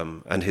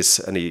 And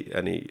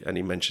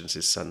he mentions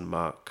his son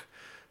Mark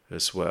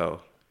as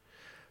well.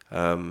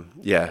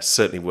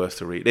 Certainly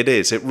worth a read. It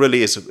is. It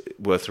really is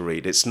worth a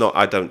read. It's not.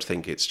 I don't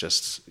think it's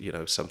just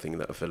something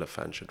that a Villa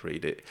fan should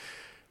read.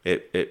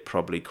 It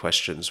probably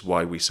questions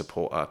why we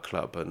support our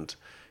club and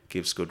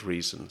gives good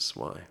reasons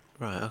why.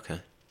 Right. Okay.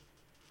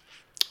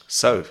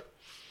 So,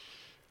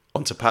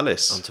 on to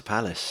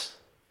Palace.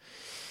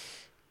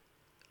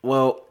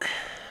 Well,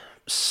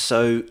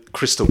 so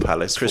Crystal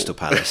Palace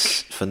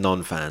for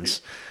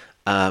non-fans.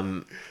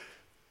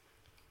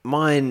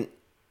 mine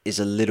is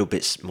a little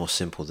bit more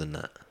simple than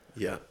that.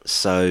 Yeah.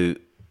 So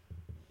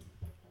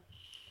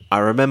I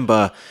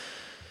remember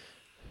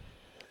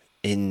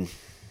in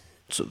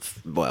sort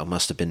of, well, it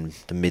must have been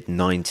the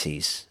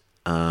mid-90s,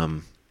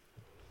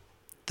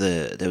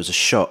 there was a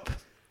shop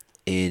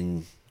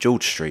in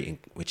George Street,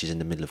 which is in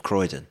the middle of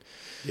Croydon.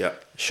 Yeah.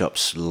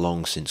 Shop's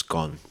long since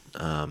gone,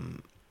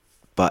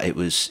 but it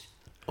was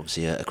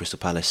obviously a Crystal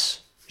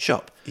Palace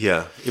shop.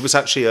 Yeah, it was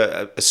actually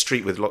a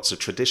street with lots of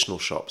traditional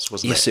shops,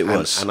 wasn't it? Yes, it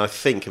was. And I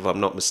think, if I'm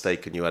not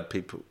mistaken, you had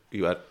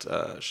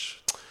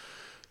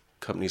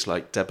companies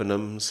like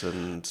Debenhams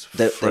and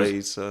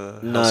Fraser,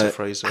 House of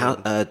Fraser.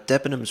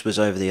 Debenhams was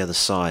over the other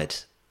side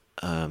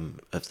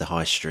of the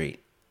high street.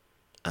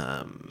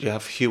 You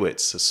have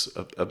Hewitt's,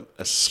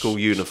 a school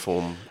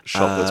uniform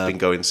shop that's been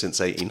going since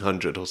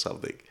 1800 or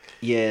something.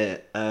 Yeah,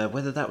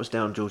 whether that was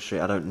down George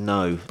Street, I don't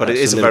know. But it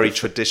is a very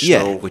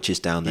traditional... Yeah, which is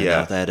down there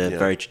now. They had a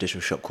very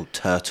traditional shop called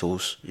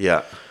Turtles.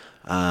 Yeah.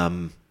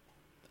 And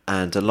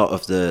a lot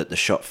of the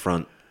shop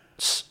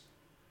fronts,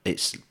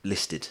 it's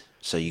listed,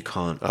 so you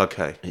can't...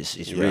 Okay.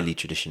 It's really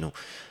traditional.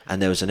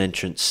 And there was an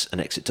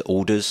exit to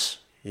Alders.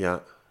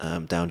 Yeah.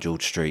 Down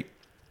George Street.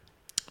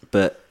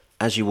 But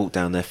as you walk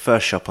down there,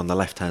 first shop on the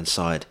left-hand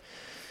side,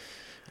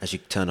 as you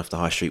turn off the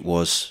high street,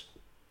 was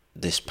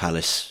this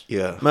Palace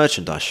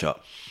merchandise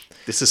shop.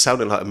 This is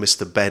sounding like a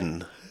Mr.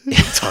 Ben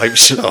type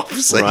shop.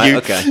 So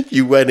right,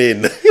 you went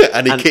in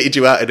and he kitted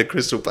you out in a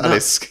Crystal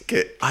Palace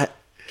kit. I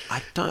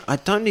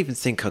don't even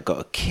think I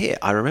got a kit.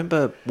 I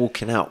remember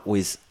walking out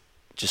with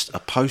just a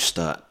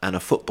poster and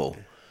a football.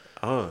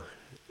 Oh.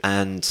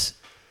 And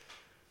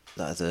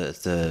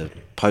the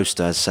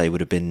poster, as I say,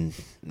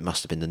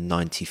 must have been the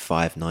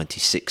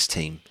 95-96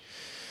 team.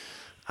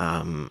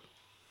 And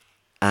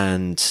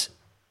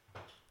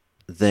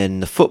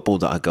then the football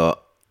that I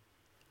got,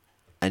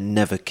 I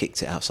never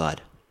kicked it outside.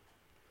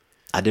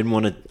 I didn't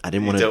want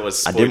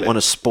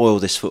to spoil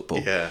this football.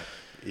 Yeah,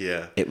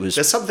 yeah.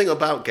 There's something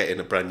about getting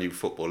a brand new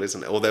football,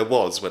 isn't it? Or there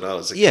was when I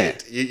was a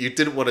kid. You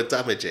didn't want to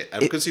damage it,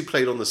 and because you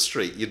played on the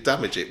street, you'd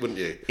damage it, wouldn't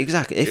you?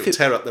 Exactly. It would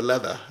tear up the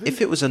leather.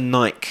 If it was a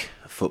Nike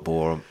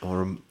football,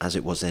 or as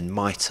it was then,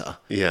 Mitre.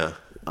 Yeah.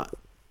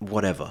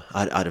 Whatever,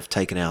 I'd have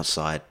taken it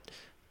outside,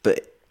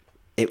 but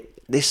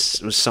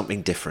this was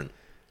something different,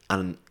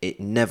 and it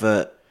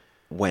never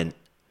went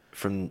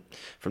from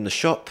the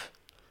shop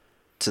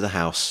to the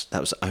house.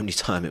 That was the only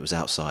time it was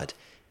outside.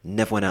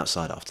 Never went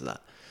outside after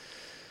that.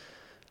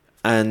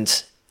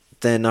 And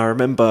then I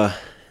remember,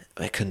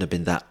 it couldn't have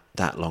been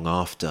that long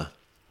after,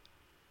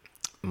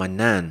 my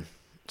nan,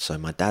 so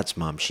my dad's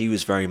mum, she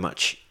was very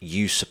much,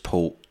 you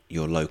support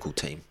your local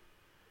team.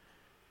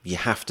 You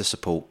have to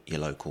support your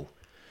local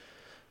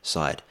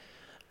side.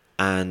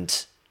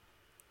 And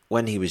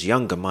when he was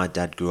younger, my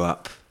dad grew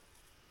up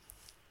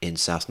in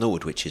South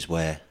Norwood, which is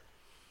where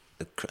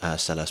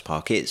Selhurst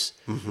Park is,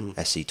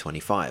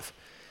 SC25.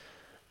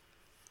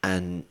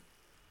 And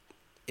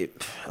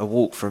a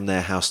walk from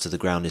their house to the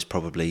ground is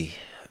probably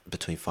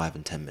between 5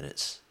 and 10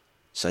 minutes.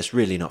 So it's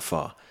really not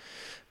far.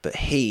 But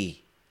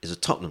he is a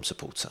Tottenham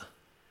supporter.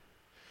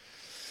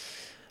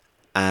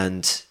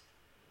 And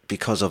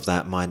because of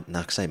that, like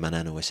I say, my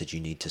nan always said,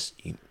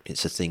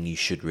 it's a thing, you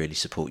should really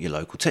support your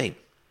local team.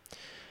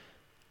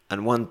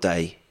 And one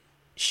day,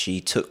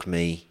 she took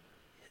me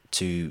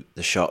to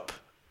the shop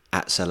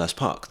at Selhurst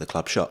Park, the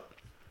club shop,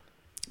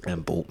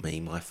 and bought me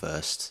my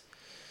first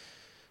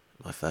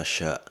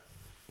shirt,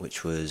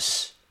 which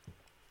was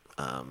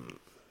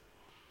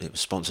it was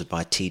sponsored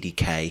by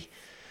TDK.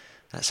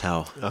 That's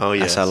how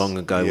long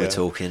ago we're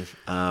talking.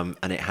 And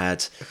it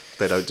had...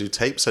 They don't do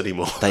tapes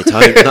anymore. They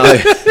don't, no.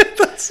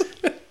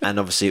 And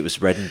obviously it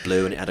was red and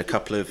blue, and it had a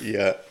couple of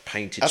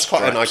painted That's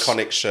stripes. quite an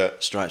iconic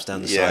shirt. Stripes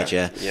down the side,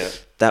 yeah. Yeah.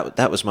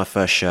 That was my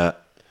first shirt,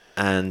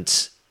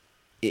 and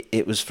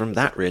it was from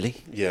that, really.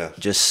 Yeah.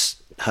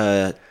 Just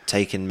her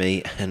taking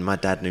me, and my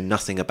dad knew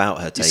nothing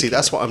about her taking me. You see,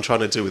 that's what I'm trying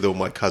to do with all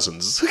my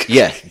cousins.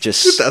 Yeah,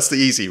 just... That's the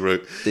easy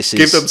route.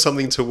 Give them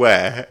something to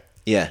wear.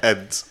 Yeah.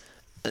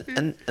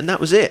 And that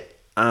was it.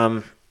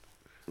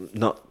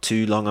 Not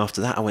too long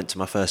after that, I went to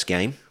my first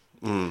game,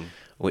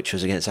 which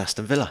was against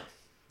Aston Villa.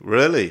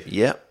 Really?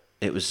 Yeah.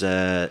 It was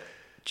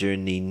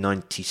during the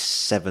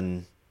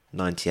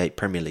 97-98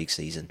 Premier League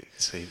season.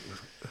 See,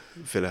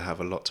 Villa have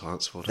a lot to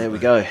answer for. There we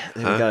go. It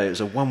was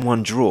a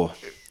 1-1 draw.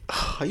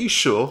 Are you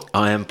sure?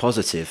 I am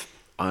positive.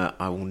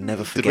 I will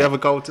never forget. Did we have a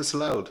goal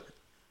disallowed?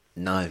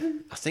 No.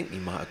 I think we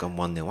might have gone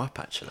 1-0 up,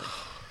 actually.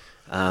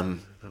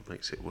 That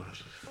makes it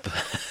worse.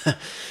 But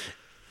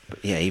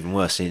yeah, even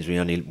worse since we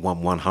only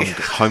won one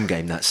home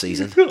game that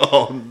season.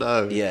 Oh,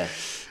 no. Yeah.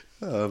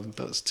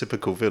 That's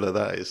typical Villa,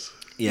 that is.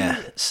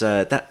 Yeah,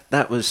 so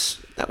that was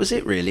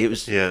it, really. It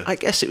was. Yeah. I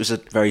guess it was a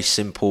very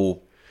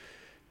simple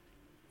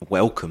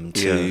welcome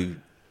to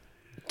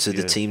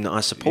the team that I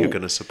support. You're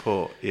going to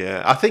support.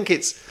 Yeah, I think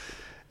it's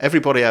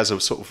everybody has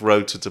a sort of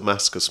road to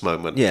Damascus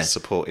moment. Yeah.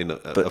 Supporting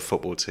a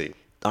football team.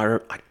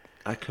 I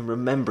can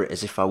remember it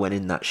as if I went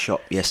in that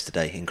shop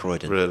yesterday in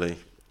Croydon. Really.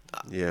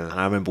 Yeah. And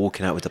I remember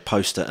walking out with a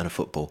poster and a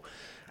football,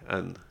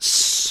 and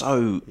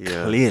so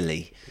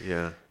clearly.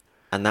 Yeah.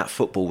 and that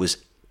football was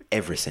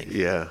everything.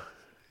 Yeah.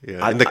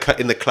 In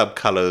the club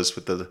colours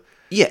with the...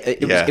 Yeah,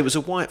 it was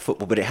a white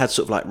football, but it had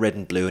sort of like red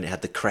and blue, and it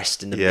had the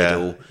crest in the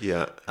middle.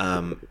 Yeah.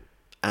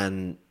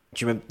 And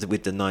do you remember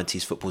with the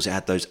 90s footballs, it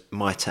had those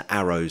mitre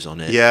arrows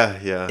on it? Yeah.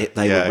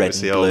 They were red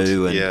and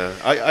blue.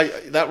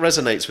 That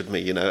resonates with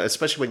me,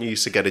 especially when you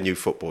used to get a new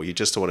football. You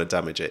just don't want to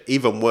damage it.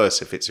 Even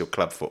worse if it's your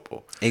club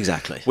football.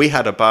 Exactly. We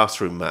had a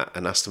bathroom mat,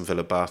 an Aston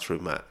Villa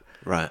bathroom mat.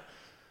 Right.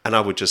 And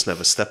I would just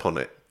never step on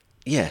it.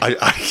 Yeah.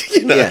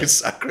 It's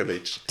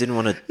sacrilege. Didn't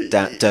want to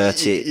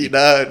dirt it.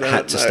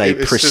 Had to stay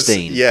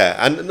pristine.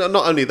 And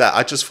not only that,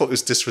 I just thought it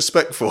was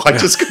disrespectful. I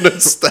just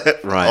couldn't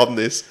step on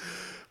this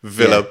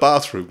Villa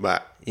bathroom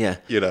mat. Yeah.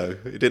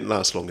 It didn't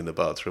last long in the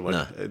bathroom.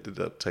 No. I ended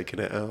up taking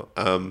it out.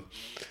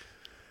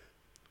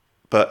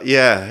 But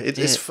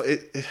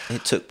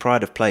it took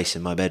pride of place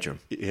in my bedroom.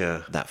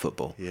 Yeah. That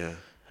football. Yeah.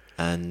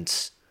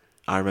 And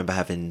I remember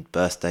having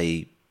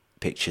birthday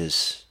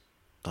pictures.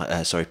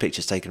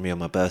 Pictures taken of me on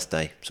my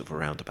birthday, sort of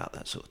around about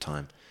that sort of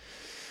time,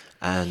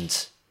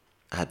 and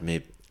I had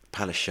my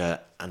Palace shirt,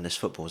 and this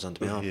football was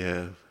under my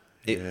arm.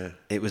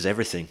 It was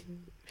everything.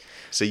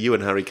 So you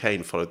and Harry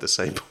Kane followed the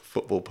same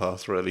football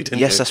path, really, didn't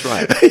you? Yes, that's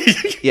right.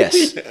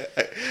 Yes,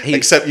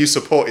 except you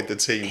supported the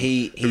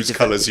team whose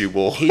colours you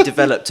wore. He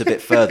developed a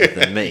bit further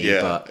than me,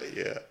 but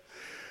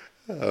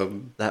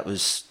that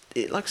was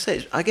it. Like I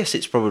said, I guess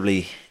it's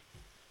probably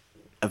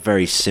a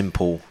very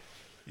simple.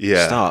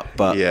 Start,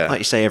 but like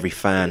you say, every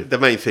fan. The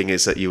main thing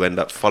is that you end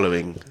up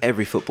following.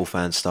 Every football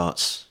fan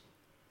starts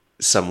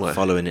somewhere,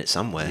 following it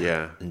somewhere.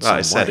 Yeah, like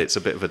I said, it's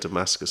a bit of a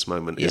Damascus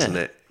moment, isn't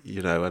it?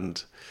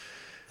 And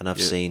I've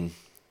seen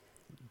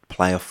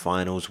playoff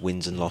finals,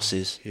 wins and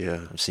losses.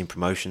 Yeah, I've seen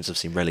promotions. I've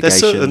seen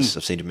relegations.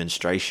 I've seen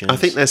administrations. I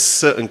think there's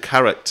certain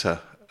character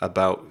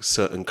about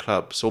certain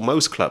clubs, or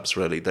most clubs,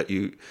 really, that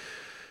you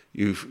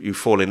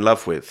fall in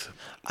love with.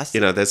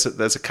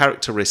 There's a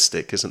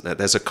characteristic, isn't there?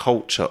 There's a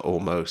culture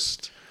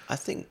almost. I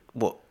think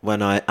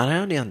I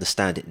only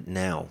understand it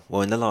now.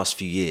 Well, in the last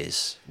few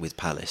years with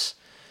Palace,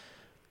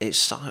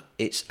 it's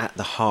at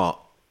the heart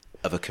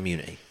of a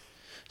community.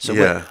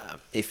 So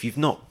if you've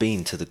not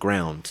been to the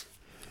ground,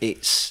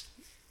 it's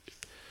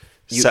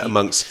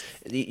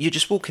you're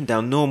just walking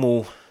down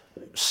normal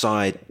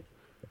side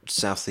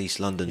southeast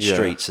London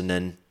streets, and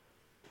then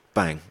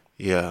bang,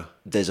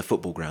 there's a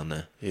football ground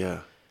there. Yeah.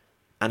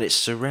 And it's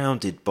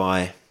surrounded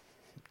by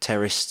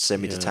terraced,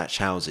 semi-detached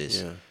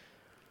houses. Yeah.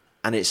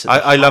 And it's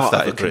I love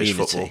that in British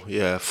football.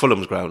 Yeah,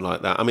 Fulham's ground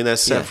like that. I mean,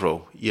 there's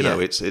several.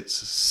 It's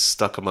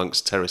stuck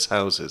amongst terrace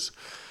houses,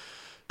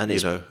 and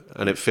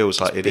and it feels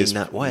like it is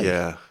that way.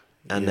 Yeah,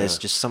 and there's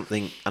just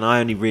something, and I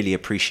only really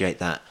appreciate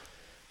that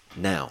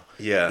now.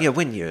 Yeah,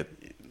 when you're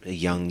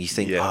young, you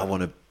think, I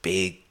want a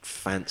big,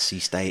 fancy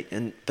state,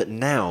 but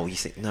now you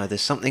think, no, there's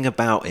something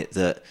about it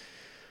that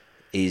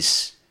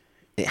it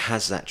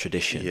has that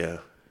tradition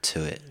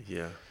to it.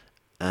 Yeah,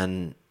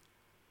 and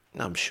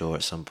I'm sure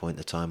at some point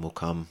the time will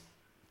come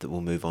that we'll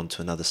move on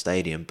to another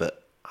stadium,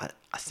 but I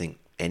think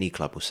any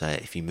club will say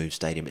it, if you move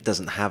stadium, it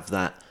doesn't have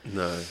that.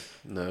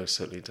 No,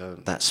 certainly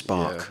don't. That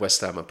spark. Yeah, West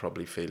Ham are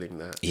probably feeling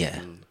that. Yeah,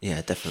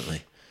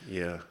 definitely.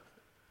 Yeah.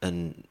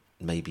 And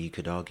maybe you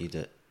could argue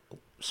that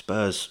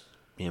Spurs,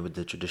 with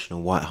the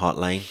traditional White Hart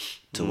Lane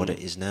to what it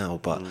is now,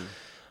 but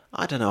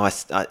I don't know.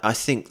 I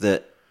think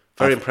that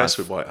very impressed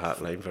with White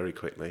Hart Lane very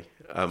quickly.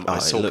 I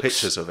saw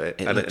pictures of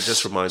it, and it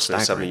just reminds me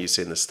of something you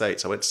see in the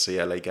States. I went to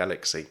see LA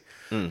Galaxy,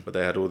 where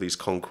they had all these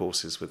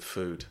concourses with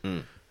food,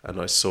 and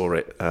I saw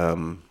it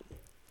on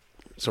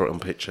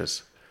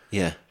pictures.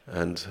 Yeah,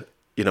 and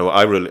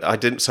I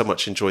didn't so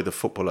much enjoy the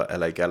football at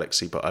LA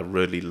Galaxy, but I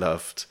really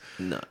loved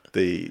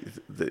the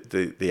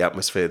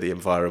atmosphere, the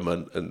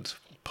environment, and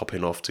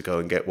popping off to go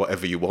and get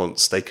whatever you want,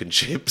 steak and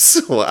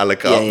chips or a la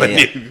carte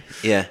menu.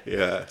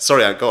 Yeah.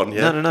 Sorry, I've gone.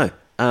 Yeah.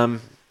 No.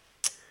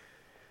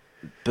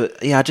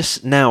 But I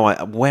just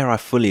now where I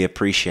fully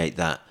appreciate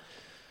that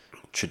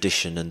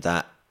tradition and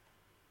that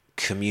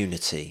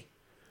community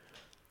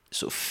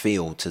sort of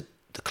feel to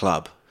the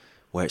club,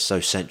 where it's so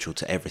central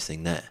to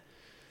everything there.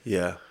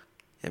 Yeah,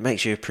 it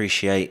makes you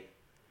appreciate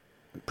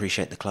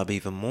the club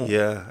even more.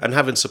 Yeah, and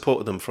having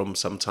supported them from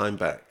some time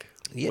back.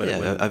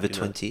 Yeah, over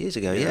 20 years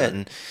ago. Yeah,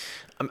 and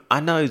I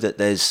know that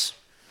there's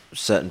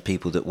certain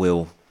people that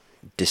will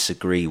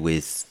disagree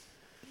with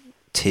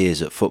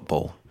tears at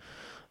football,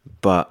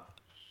 but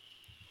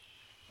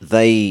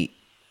their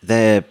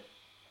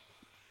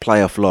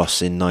playoff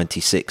loss in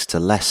 '96 to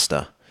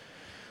Leicester,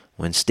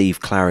 when Steve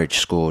Claridge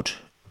scored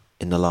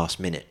in the last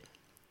minute,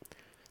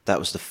 that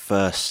was the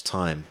first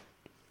time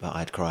that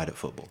I'd cried at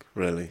football.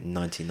 Really? In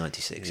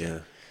 1996.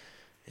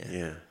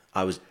 Yeah.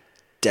 I was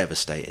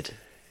devastated.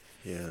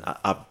 Yeah.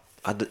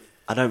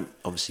 I don't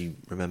obviously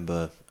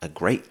remember a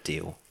great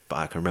deal, but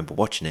I can remember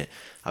watching it.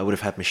 I would have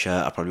had my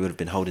shirt. I probably would have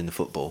been holding the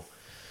football,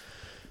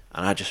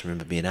 and I just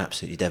remember being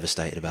absolutely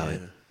devastated about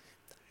it.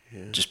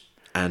 Yeah.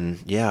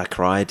 I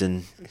cried,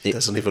 and it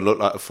doesn't even look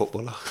like a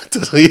footballer,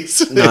 does he?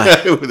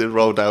 No. With his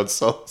roll down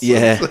socks.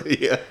 Yeah.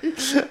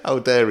 How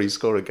dare he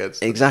score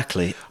against them?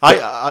 Exactly.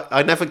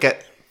 I never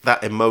get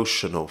that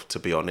emotional, to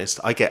be honest.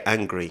 I get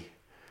angry.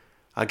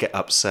 I get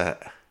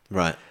upset.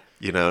 Right.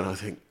 You know, and I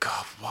think,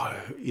 God, why?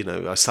 You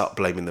know, I start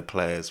blaming the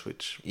players,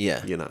 which,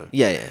 Yeah. you know.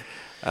 Yeah.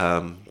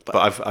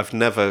 But I've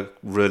never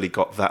really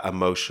got that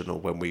emotional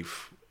when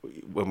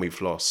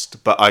we've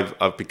lost. But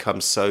I've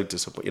become so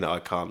disappointed. You know, I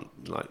can't,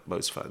 like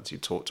most fans, you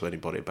talk to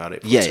anybody about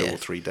it for 2 or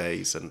 3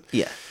 days, and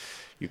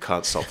you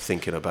can't stop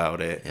thinking about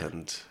it,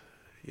 and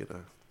you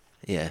know.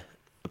 Yeah.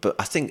 But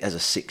I think as a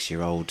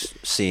 6-year-old,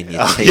 seeing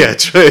your team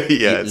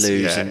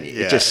lose and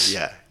it just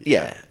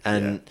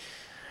and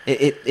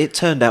it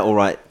turned out all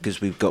right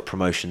because we've got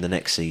promotion the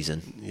next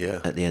season.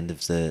 Yeah. At the end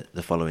of the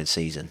following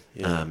season,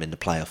 in the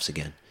playoffs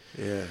again.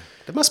 Yeah,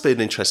 there must be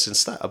an interesting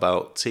stat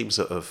about teams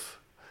that have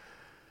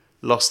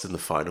lost in the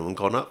final and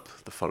gone up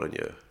the following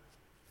year.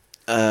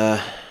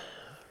 Well,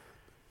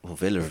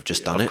 Villa have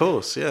just done it. Of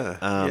course,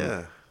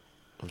 yeah.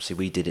 Obviously,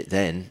 we did it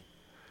then.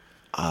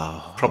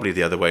 Probably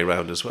the other way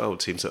around as well.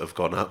 Teams that have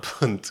gone up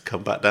and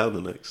come back down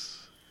the next.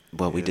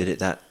 Well, we did it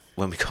that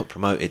when we got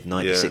promoted,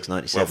 96,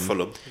 97. Well,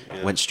 Fulham.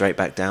 Yeah. Went straight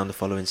back down the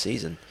following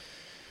season.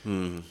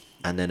 And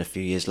then a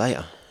few years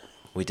later,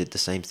 we did the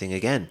same thing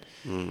again.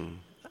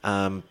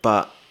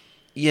 But,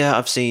 yeah,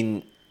 I've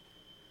seen,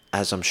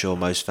 as I'm sure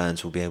most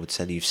fans will be able to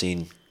tell you, you've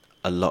seen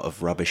a lot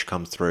of rubbish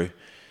come through.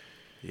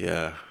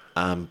 Yeah.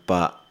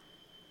 But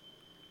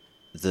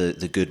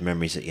the good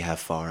memories that you have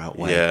far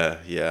outweigh.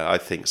 Yeah, I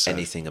think so.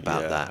 Anything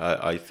about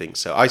that. I think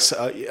so.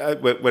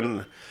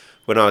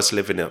 When I was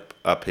living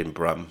up in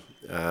Brum,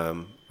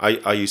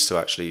 I used to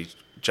actually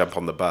jump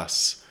on the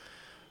bus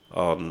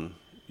on,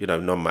 you know,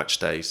 non-match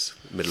days,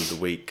 middle of the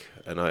week,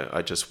 and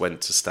I just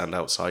went to stand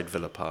outside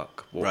Villa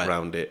Park, walk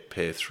around it,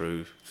 peer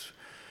through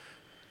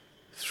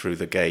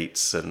the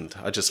gates, and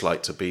I just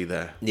like to be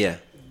there. Yeah.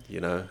 You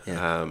know?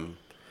 Yeah.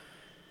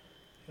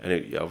 And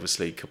it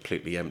obviously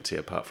completely empty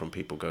apart from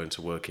people going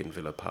to work in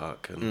Villa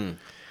Park. And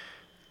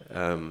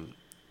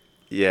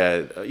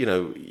you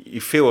know, you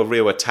feel a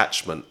real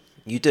attachment.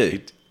 You do.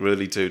 You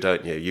really do,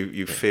 don't you?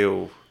 You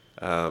feel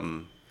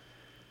not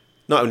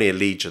only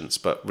allegiance,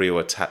 but real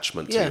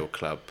attachment to your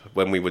club.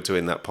 When we were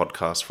doing that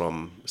podcast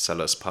from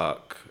Sellers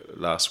Park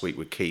last week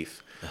with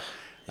Keith,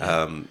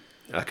 I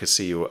could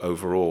see you were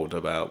overawed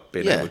about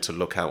being able to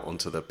look out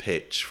onto the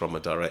pitch from a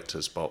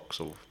director's box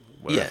or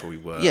wherever we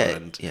were,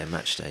 and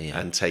match day,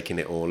 and taking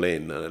it all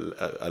in.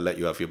 I let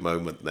you have your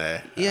moment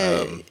there.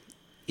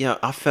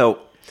 I felt.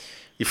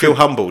 You feel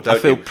humbled, don't you?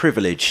 I feel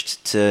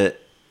privileged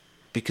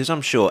because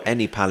I'm sure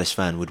any Palace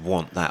fan would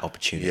want that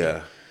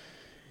opportunity.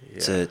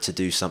 To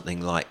do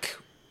something like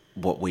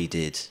what we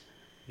did.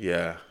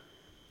 Yeah.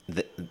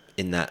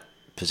 In that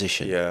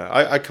position. Yeah,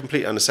 I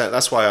completely understand.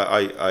 That's why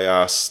I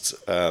asked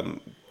a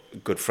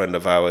good friend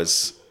of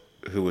ours,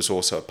 who was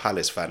also a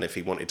Palace fan, if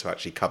he wanted to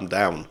actually come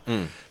down,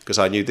 because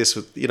I knew this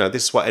was, you know,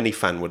 this is what any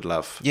fan would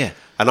love. Yeah,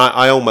 and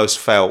I almost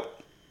felt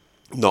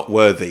not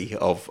worthy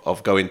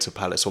of going to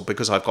Palace, or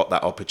because I've got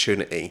that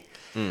opportunity,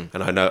 and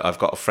I know I've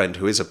got a friend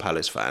who is a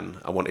Palace fan.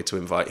 I wanted to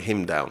invite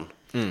him down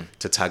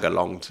to tag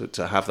along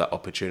to have that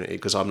opportunity,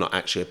 because I'm not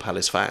actually a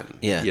Palace fan.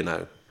 Yeah, you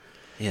know.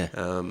 Yeah.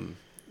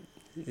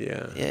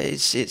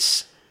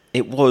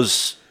 It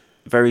was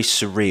very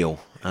surreal,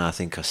 and I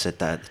think I said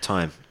that at the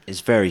time. It's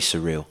very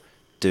surreal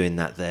doing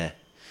that there.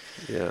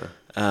 Yeah.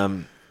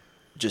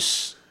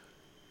 Just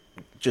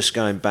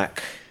going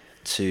back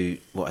to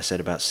what I said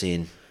about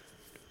seeing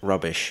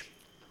rubbish.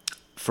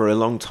 For a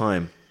long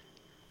time,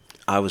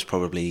 I was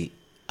probably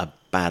a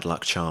bad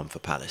luck charm for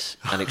Palace,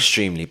 an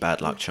extremely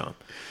bad luck charm.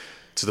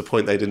 To the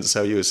point they didn't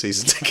sell you a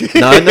season ticket.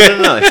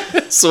 No.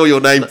 Saw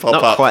your name pop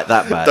up. Not quite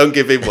that bad. Don't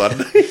give him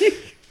one.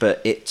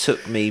 But it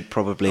took me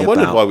probably I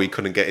wondered why we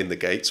couldn't get in the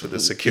gates with the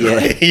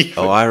security. Yeah.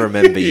 Oh, I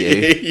remember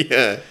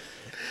you.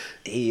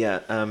 Yeah.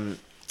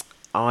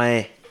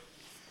 I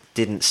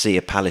didn't see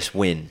a Palace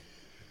win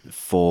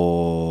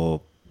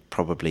for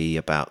probably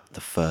about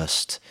the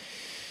first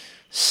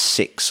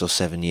 6 or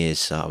 7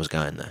 years I was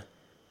going there.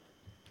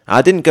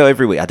 I didn't go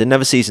every week. I didn't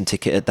have a season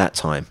ticket at that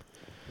time.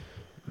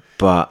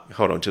 But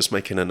hold on, just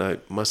making a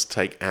note. Must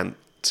take Ant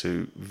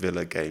to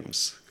Villa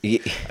games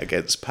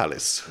against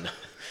Palace.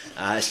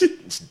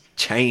 It's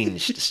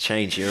changed. It's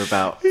changed. You're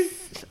about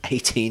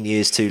 18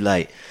 years too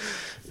late.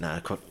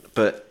 No,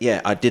 but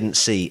yeah, I didn't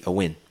see a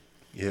win.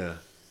 Yeah.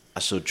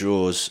 I saw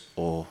draws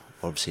or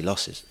obviously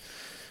losses.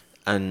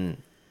 And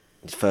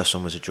the first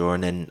one was a draw,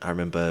 and then I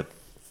remember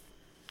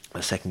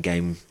the second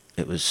game,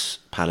 it was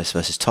Palace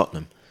versus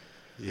Tottenham.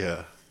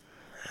 Yeah.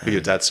 Who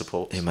your dad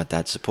supports. Who my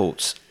dad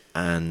supports.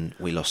 And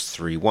we lost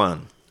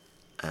 3-1.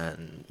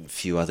 And a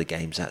few other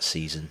games that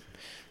season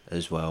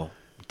as well.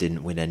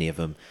 Didn't win any of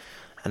them.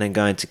 And then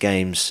going to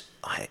games,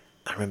 I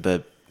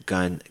remember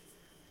going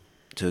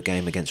to a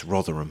game against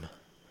Rotherham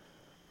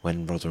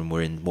when Rotherham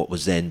were in what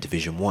was then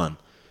Division 1.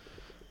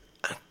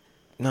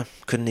 No,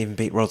 couldn't even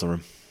beat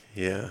Rotherham.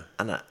 Yeah.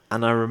 And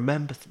I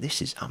remember,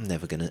 I'm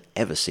never going to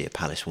ever see a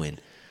Palace win.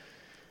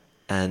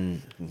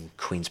 And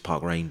Queen's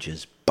Park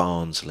Rangers,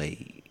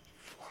 Barnsley,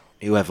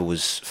 whoever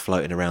was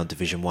floating around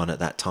Division 1 at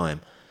that time.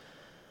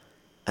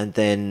 And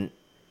then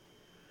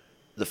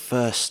the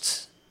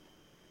first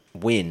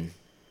win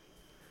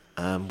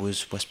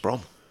was West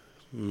Brom.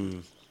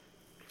 And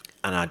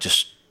I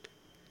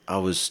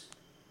was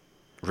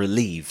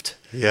relieved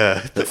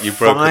Yeah, that you've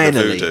broken the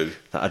finally voodoo.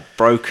 that I'd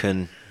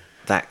broken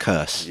that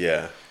curse.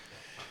 Yeah.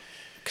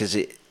 Because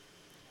it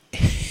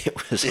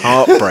was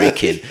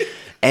heartbreaking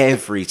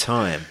every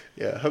time.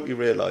 Yeah, I hope you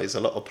realise a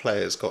lot of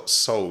players got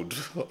sold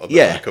on the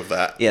Yeah, back of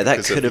that. yeah, that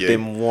because could of have you.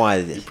 been why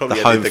You the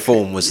probably home ended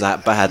form was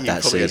that bad you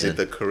that probably season.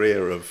 ended the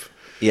career of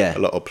Yeah, a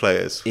lot of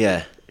players.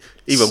 yeah,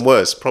 Even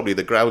worse, probably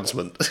the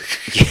groundsman.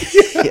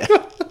 yeah.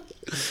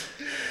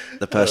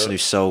 The person who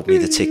sold me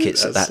the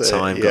tickets at that That's it.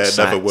 time Yeah, got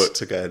sacked. never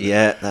worked again.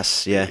 Yeah,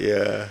 that's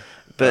Yeah.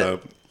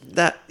 But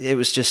it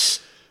was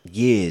just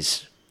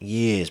years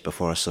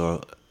before I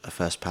saw a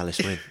first Palace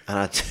win, and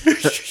I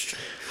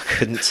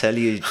couldn't tell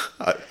you.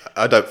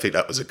 I don't think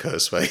that was a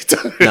curse, mate.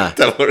 No,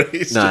 Don't worry.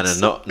 It's no,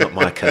 just- not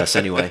my curse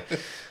anyway.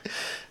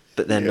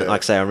 But then, Yeah.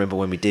 like I say, I remember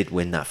when we did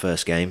win that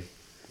first game,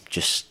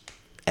 just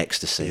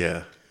ecstasy.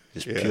 Yeah.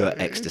 Just Yeah. pure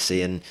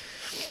ecstasy. And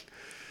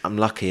I'm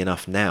lucky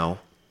enough now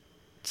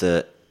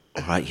that,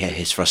 all right, yeah,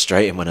 it's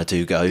frustrating when I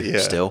do go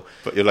still.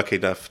 But you're lucky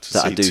enough to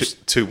That I see do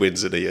two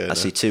wins in a year. I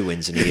see 2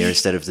 wins in a year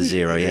instead of the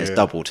 0. Yeah, it's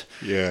doubled.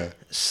 Yeah.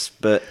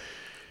 But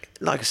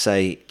like I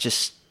say,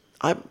 just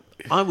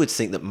I would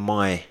think that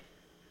my,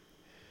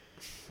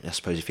 I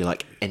suppose if you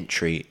like,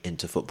 entry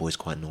into football is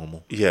quite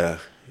normal. Yeah.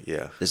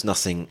 Yeah. There's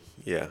nothing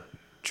Yeah.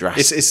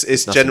 drastic.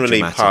 It's nothing generally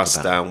dramatic passed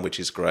about it. down, which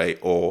is great,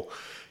 or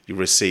you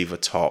receive a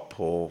top,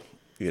 or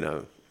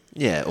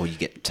Yeah, or you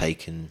get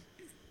taken.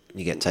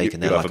 You get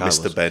taken you there have like a I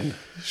Mr. was. Ben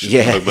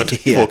Yeah,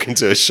 moment, yeah. walk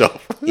into a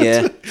shop.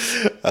 Yeah,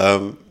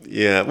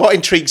 Yeah. What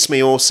intrigues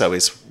me also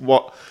is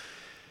what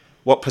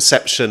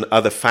perception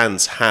other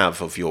fans have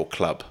of your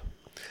club.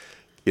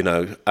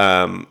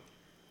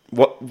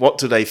 What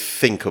do they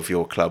think of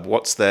your club?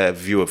 What's their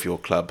view of your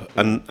club?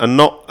 And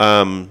not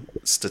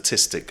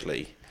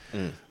statistically,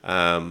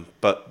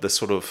 but the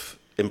sort of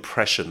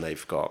impression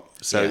they've got.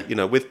 So,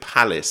 Yeah. with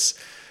Palace,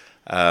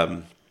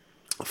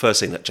 first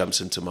thing that jumps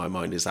into my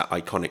mind is that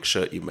iconic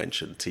shirt you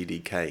mentioned,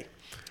 TDK.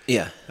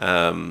 yeah,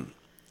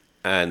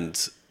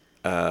 And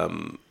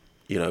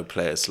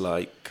players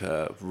like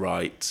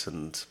Wright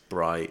and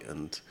Bright,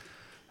 and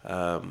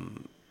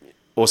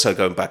also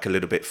going back a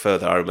little bit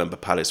further, I remember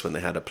Palace when they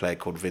had a player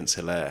called Vince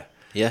Hilaire.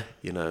 yeah,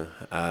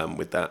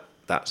 With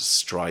that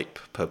stripe,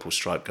 purple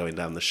stripe going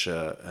down the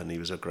shirt, and he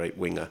was a great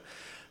winger.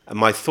 And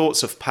my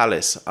thoughts of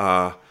Palace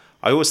are,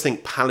 I always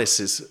think Palace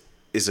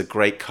is a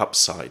great cup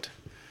side.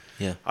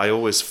 yeah, I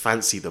always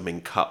fancy them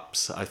in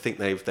cups. I think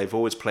they've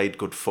always played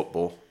good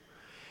football.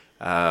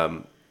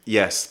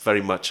 Yes,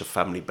 very much a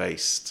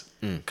family-based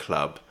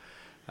club.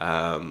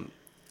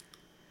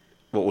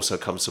 What also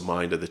comes to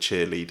mind are the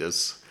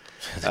cheerleaders.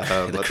 the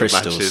at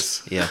crystals.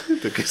 matches. Yeah,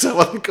 Is that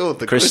what they're called?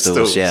 The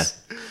crystals. Yeah,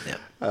 yeah.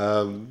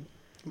 I'm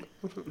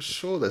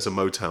sure there's a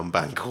Motown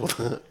band called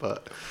that,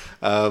 but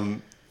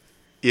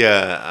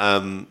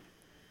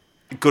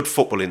good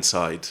football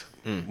inside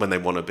when they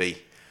want to be.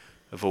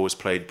 Have always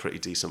played pretty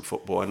decent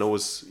football and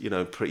always,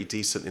 pretty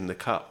decent in the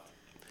cup.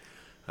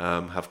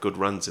 Have good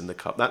runs in the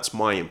cup. That's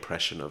my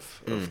impression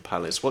of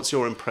Palace. What's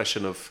your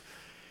impression of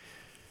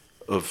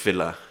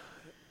Villa?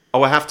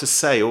 Oh, I have to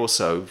say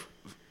also,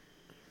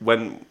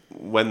 when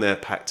they're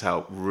packed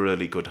out,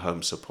 really good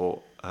home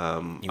support. You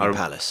mean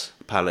Palace?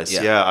 Palace,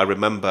 Yeah. yeah. I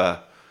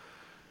remember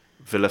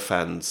Villa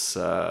fans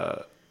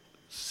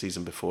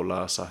season before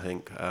last, I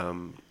think, a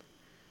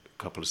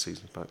couple of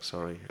seasons back,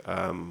 sorry,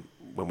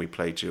 when we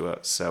played you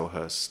at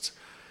Selhurst,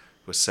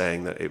 was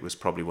saying that it was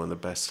probably one of the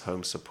best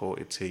home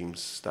supported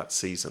teams that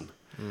season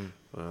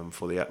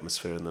for the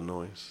atmosphere and the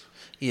noise.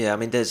 Yeah, I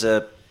mean, there's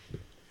a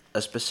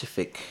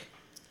specific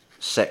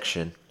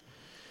section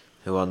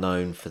who are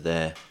known for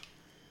their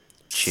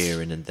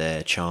cheering and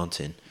their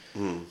chanting,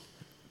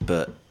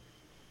 but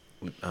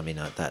I mean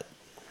that.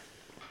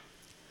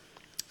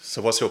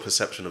 So, what's your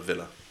perception of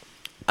Villa?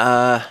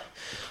 I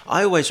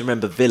always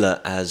remember Villa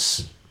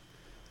as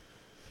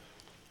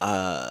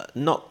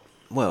not.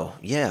 Well,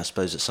 yeah, I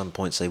suppose at some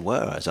points they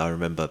were, as I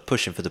remember,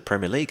 pushing for the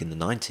Premier League in the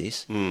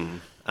 90s,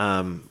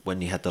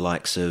 when you had the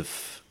likes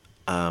of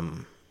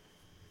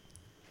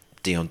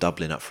Dion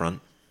Dublin up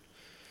front.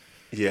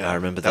 Yeah, I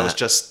remember that was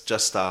that.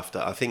 just after.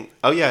 I think.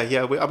 Oh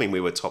yeah. We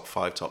were top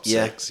 5, top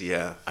 6.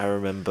 Yeah. I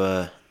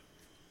remember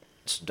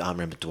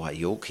Dwight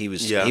York. He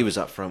was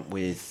up front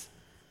with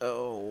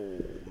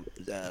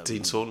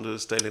Dean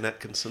Saunders, Dalen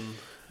Atkinson.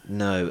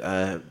 no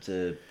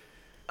the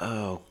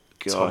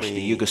Tommy-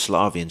 the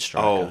Yugoslavian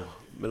striker. Oh,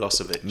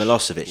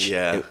 Milosevic.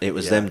 Yeah, It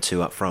was yeah. them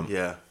two up front.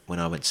 Yeah. When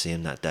I went to see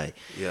him that day.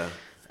 Yeah.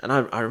 And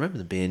I remember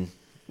them being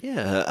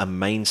a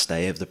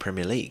mainstay of the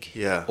Premier League.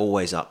 Yeah.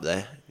 Always up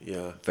there.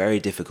 Yeah. Very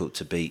difficult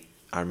to beat.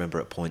 I remember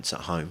at points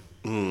at home.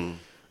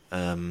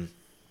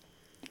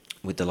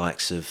 With the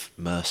likes of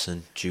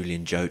Merson,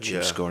 Julian Joachim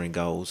Yeah. scoring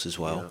goals as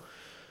well. Yeah.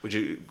 Would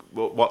you?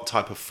 What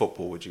type of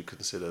football would you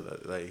consider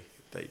that they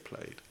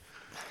played?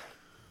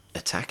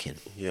 Attacking,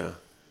 Yeah.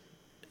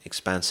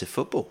 expansive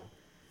football.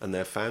 And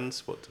their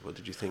fans, what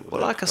did you think? Well,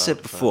 like I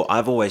said before,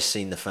 I've always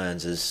seen the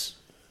fans as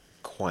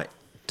quite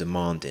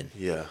demanding.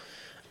 Yeah.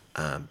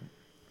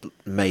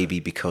 Maybe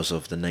because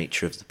of the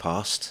nature of the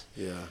past.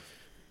 Yeah.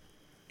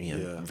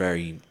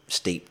 Very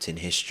steeped in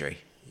history.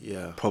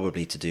 Yeah.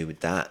 Probably to do with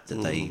that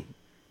they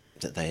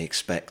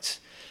expect,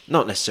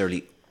 not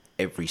necessarily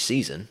every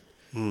season,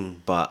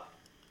 but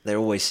there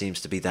always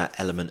seems to be that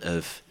element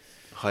of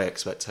High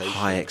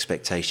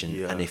expectation.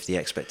 Yeah. And if the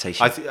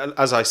expectation,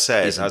 as I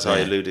said, I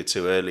alluded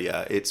to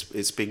earlier,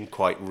 it's been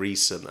quite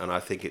recent, and I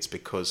think it's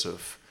because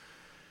of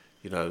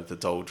the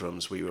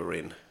doldrums we were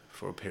in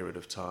for a period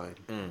of time,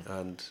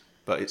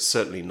 but it's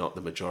certainly not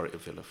the majority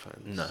of Villa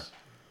fans. No,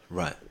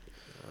 right.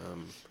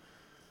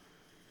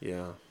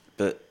 Yeah,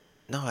 but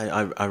no,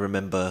 I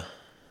remember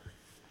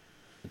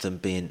them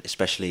being,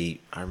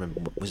 especially, I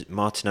remember, was it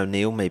Martin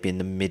O'Neill, maybe in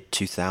the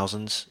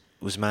mid-2000s,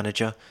 was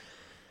manager,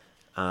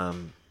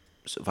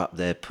 sort of up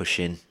there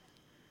pushing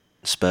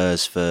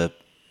Spurs for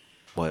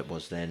what it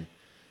was then,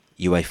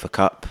 UEFA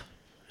Cup,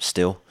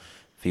 still,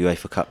 for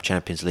UEFA Cup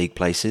Champions League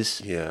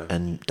places. Yeah.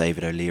 And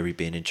David O'Leary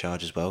being in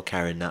charge as well,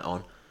 carrying that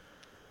on.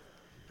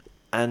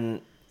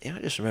 And I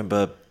just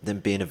remember them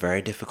being a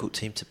very difficult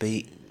team to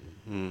beat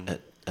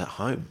at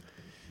home.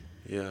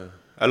 Yeah,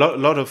 a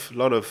lot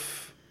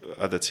of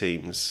other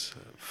teams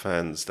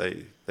fans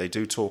they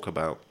do talk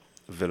about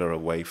Villa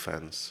away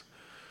fans,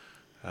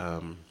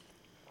 and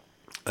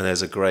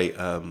there's a great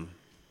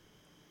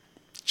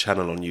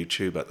channel on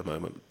YouTube at the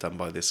moment done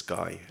by this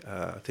guy.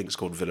 I think it's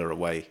called Villa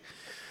Away,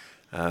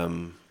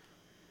 and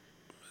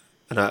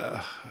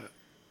I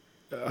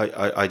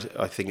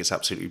think it's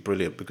absolutely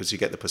brilliant because you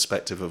get the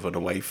perspective of an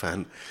away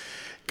fan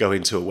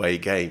going to away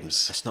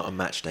games. That's not a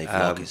match day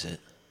vlog, is it?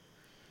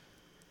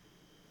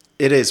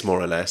 It is more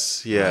or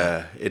less, yeah.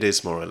 Right. It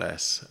is more or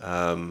less,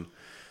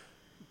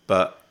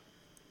 but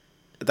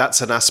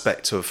that's an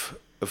aspect of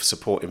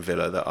supporting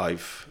Villa that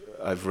I've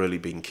really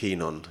been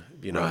keen on.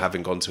 Right.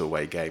 Having gone to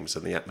away games,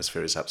 and the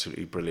atmosphere is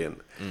absolutely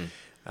brilliant.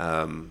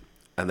 And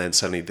then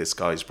suddenly this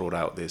guy's brought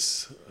out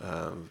this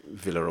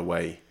Villa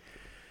Away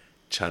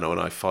channel,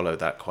 and I follow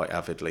that quite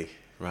avidly.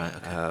 Right.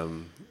 Okay.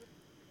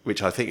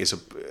 Which I think is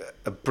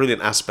a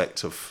brilliant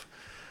aspect of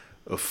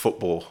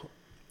football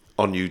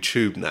on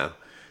YouTube now,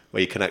 where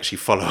you can actually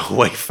follow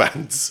away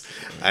fans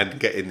and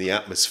get in the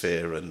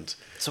atmosphere and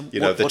So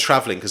the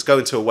travelling, because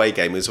going to a away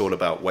game is all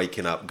about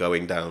waking up,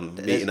 going down,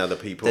 meeting other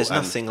people. There's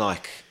nothing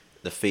like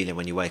the feeling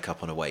when you wake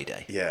up on away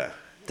day. Yeah.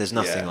 There's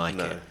nothing like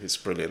it. It's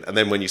brilliant. And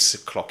then when you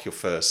clock your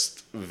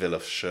first Villa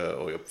shirt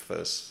or your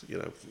first,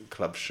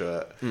 club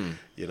shirt, and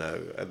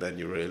then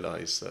you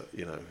realise that,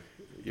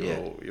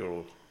 you're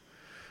all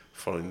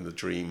following the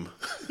dream.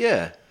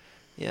 Yeah.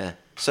 Yeah.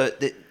 So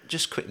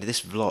just quickly,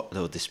 this vlog,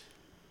 or this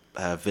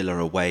Villa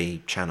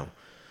Away channel,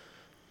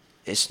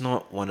 it's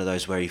not one of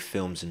those where he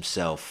films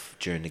himself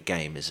during the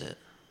game, is it?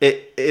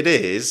 It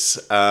is.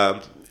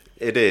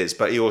 It is,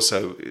 but he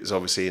also is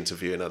obviously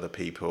interviewing other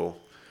people.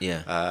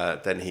 Yeah.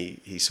 Then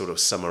he sort of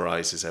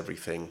summarises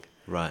everything.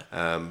 Right.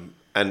 And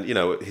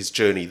his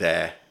journey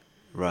there.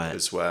 Right.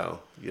 As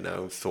well.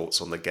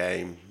 Thoughts on the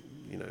game.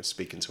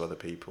 Speaking to other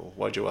people.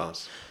 Why'd you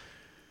ask?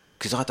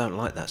 Because I don't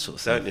like that sort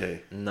of thing. Don't you?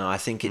 No, I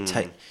think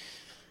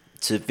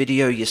to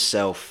video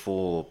yourself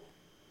for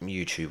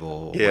YouTube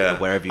or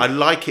wherever you... I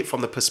like it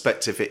from the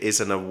perspective it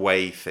is an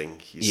away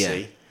thing, you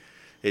see.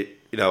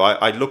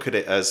 I look at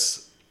it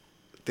as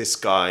this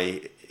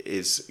guy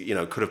is,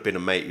 could have been a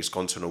mate who's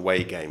gone to an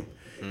away game.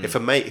 If a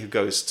mate who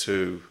goes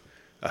to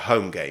a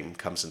home game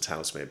comes and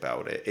tells me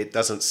about it, it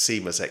doesn't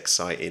seem as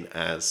exciting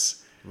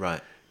as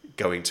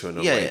going to an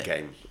away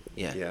game.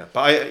 Yeah. But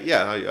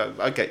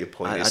I get your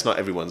point. It's not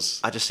everyone's...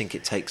 I just think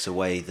it takes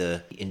away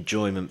the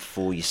enjoyment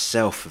for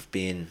yourself of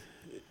being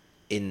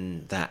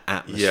in that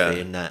atmosphere,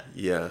 in that...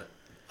 Yeah.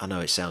 I know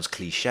it sounds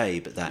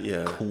cliche, but that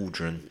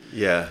cauldron.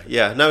 Yeah.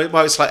 No,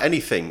 it's like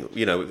anything.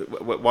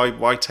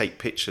 Why take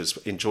pictures?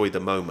 Enjoy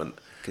the moment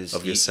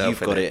of yourself.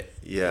 You've got it.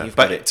 Yeah,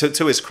 but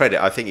to his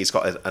credit, I think he's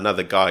got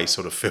another guy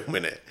sort of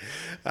filming it.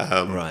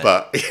 Right.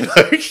 But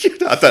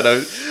I don't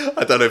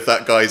know if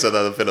that guy's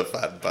another Villa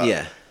fan. But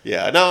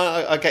yeah.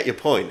 No, I get your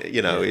point.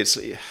 It's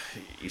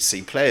you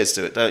see players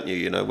do it, don't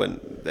you?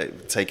 When they're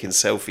taking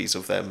selfies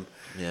of them.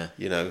 Yeah.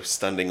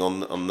 Standing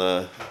on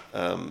the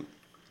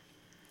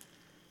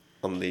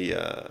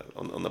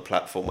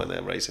platform when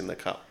they're raising the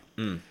cup.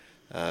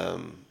 But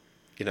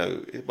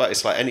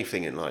it's like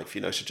anything in life,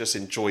 so just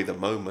enjoy the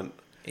moment.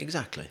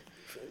 Exactly.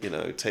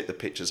 Take the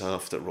pictures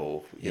after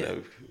all,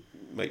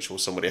 make sure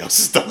somebody else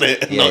has done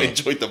it and not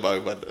enjoyed the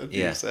moment.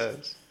 Who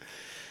says?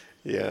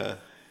 Yeah.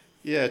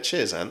 Yeah,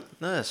 cheers, Ant.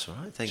 No, that's all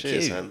right.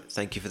 Cheers, you. Ant.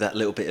 Thank you for that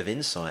little bit of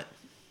insight.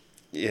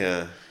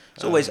 Yeah.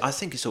 I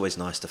think it's always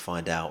nice to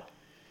find out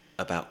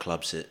about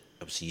clubs that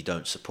obviously you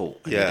don't support.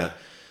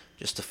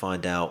 Just to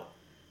find out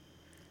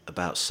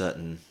about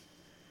certain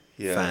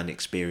fan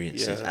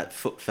experiences at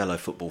fellow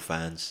football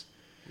fans.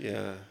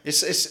 Yeah,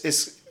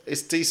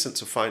 it's decent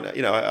to find out.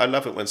 I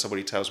love it when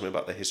somebody tells me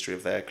about the history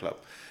of their club.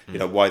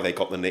 Why they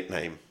got the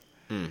nickname.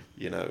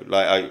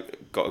 Like I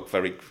got a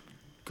very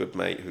good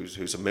mate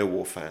who's a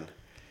Millwall fan,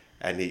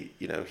 and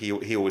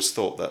he always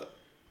thought that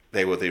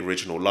they were the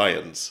original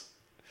Lions.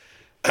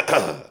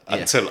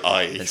 until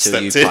I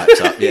Until you stepped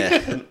piped up,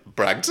 in,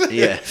 bragged.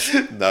 Yeah.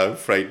 No,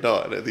 afraid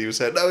not. And he was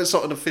saying, no, it's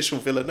not an official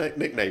Villa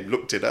nickname.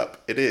 Looked it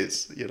up. It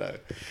is, you know.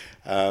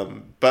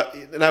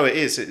 But no, it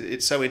is.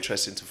 It's so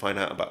interesting to find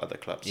out about other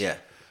clubs. Yeah.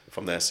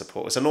 From their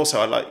supporters, and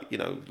also I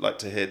like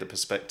to hear the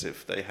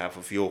perspective they have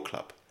of your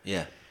club.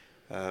 Yeah.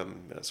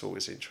 That's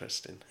always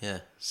interesting. Yeah.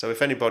 So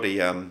if anybody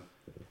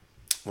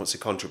wants to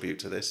contribute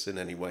to this in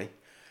any way,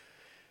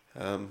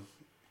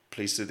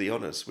 please do the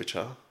honours, which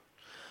are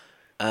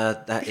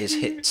that is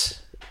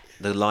hit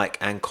the like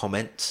and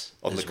comment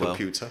on as the well.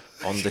 computer.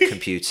 On the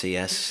computer,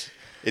 yes.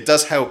 It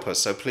does help us,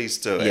 so please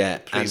do it. Yeah,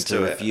 please and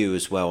to review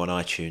as well on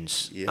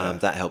iTunes. Yeah.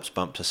 That helps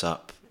bump us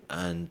up,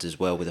 and as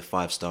well with a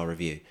 5-star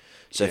review.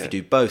 So if Yeah. you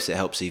do both, it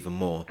helps even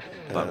more.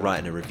 But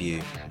writing a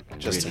review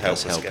Just really to help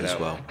does us help get as out.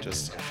 well.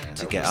 Just To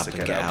help get us up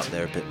and get out to-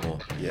 there a bit more.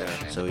 Yeah.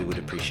 So we would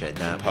appreciate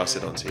that. Pass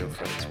it on to your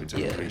friends. We do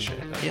Yeah.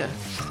 appreciate that. Yeah.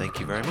 Thank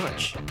you very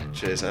much.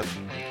 Cheers, Em.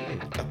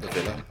 At the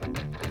Villa.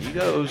 You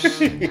goes.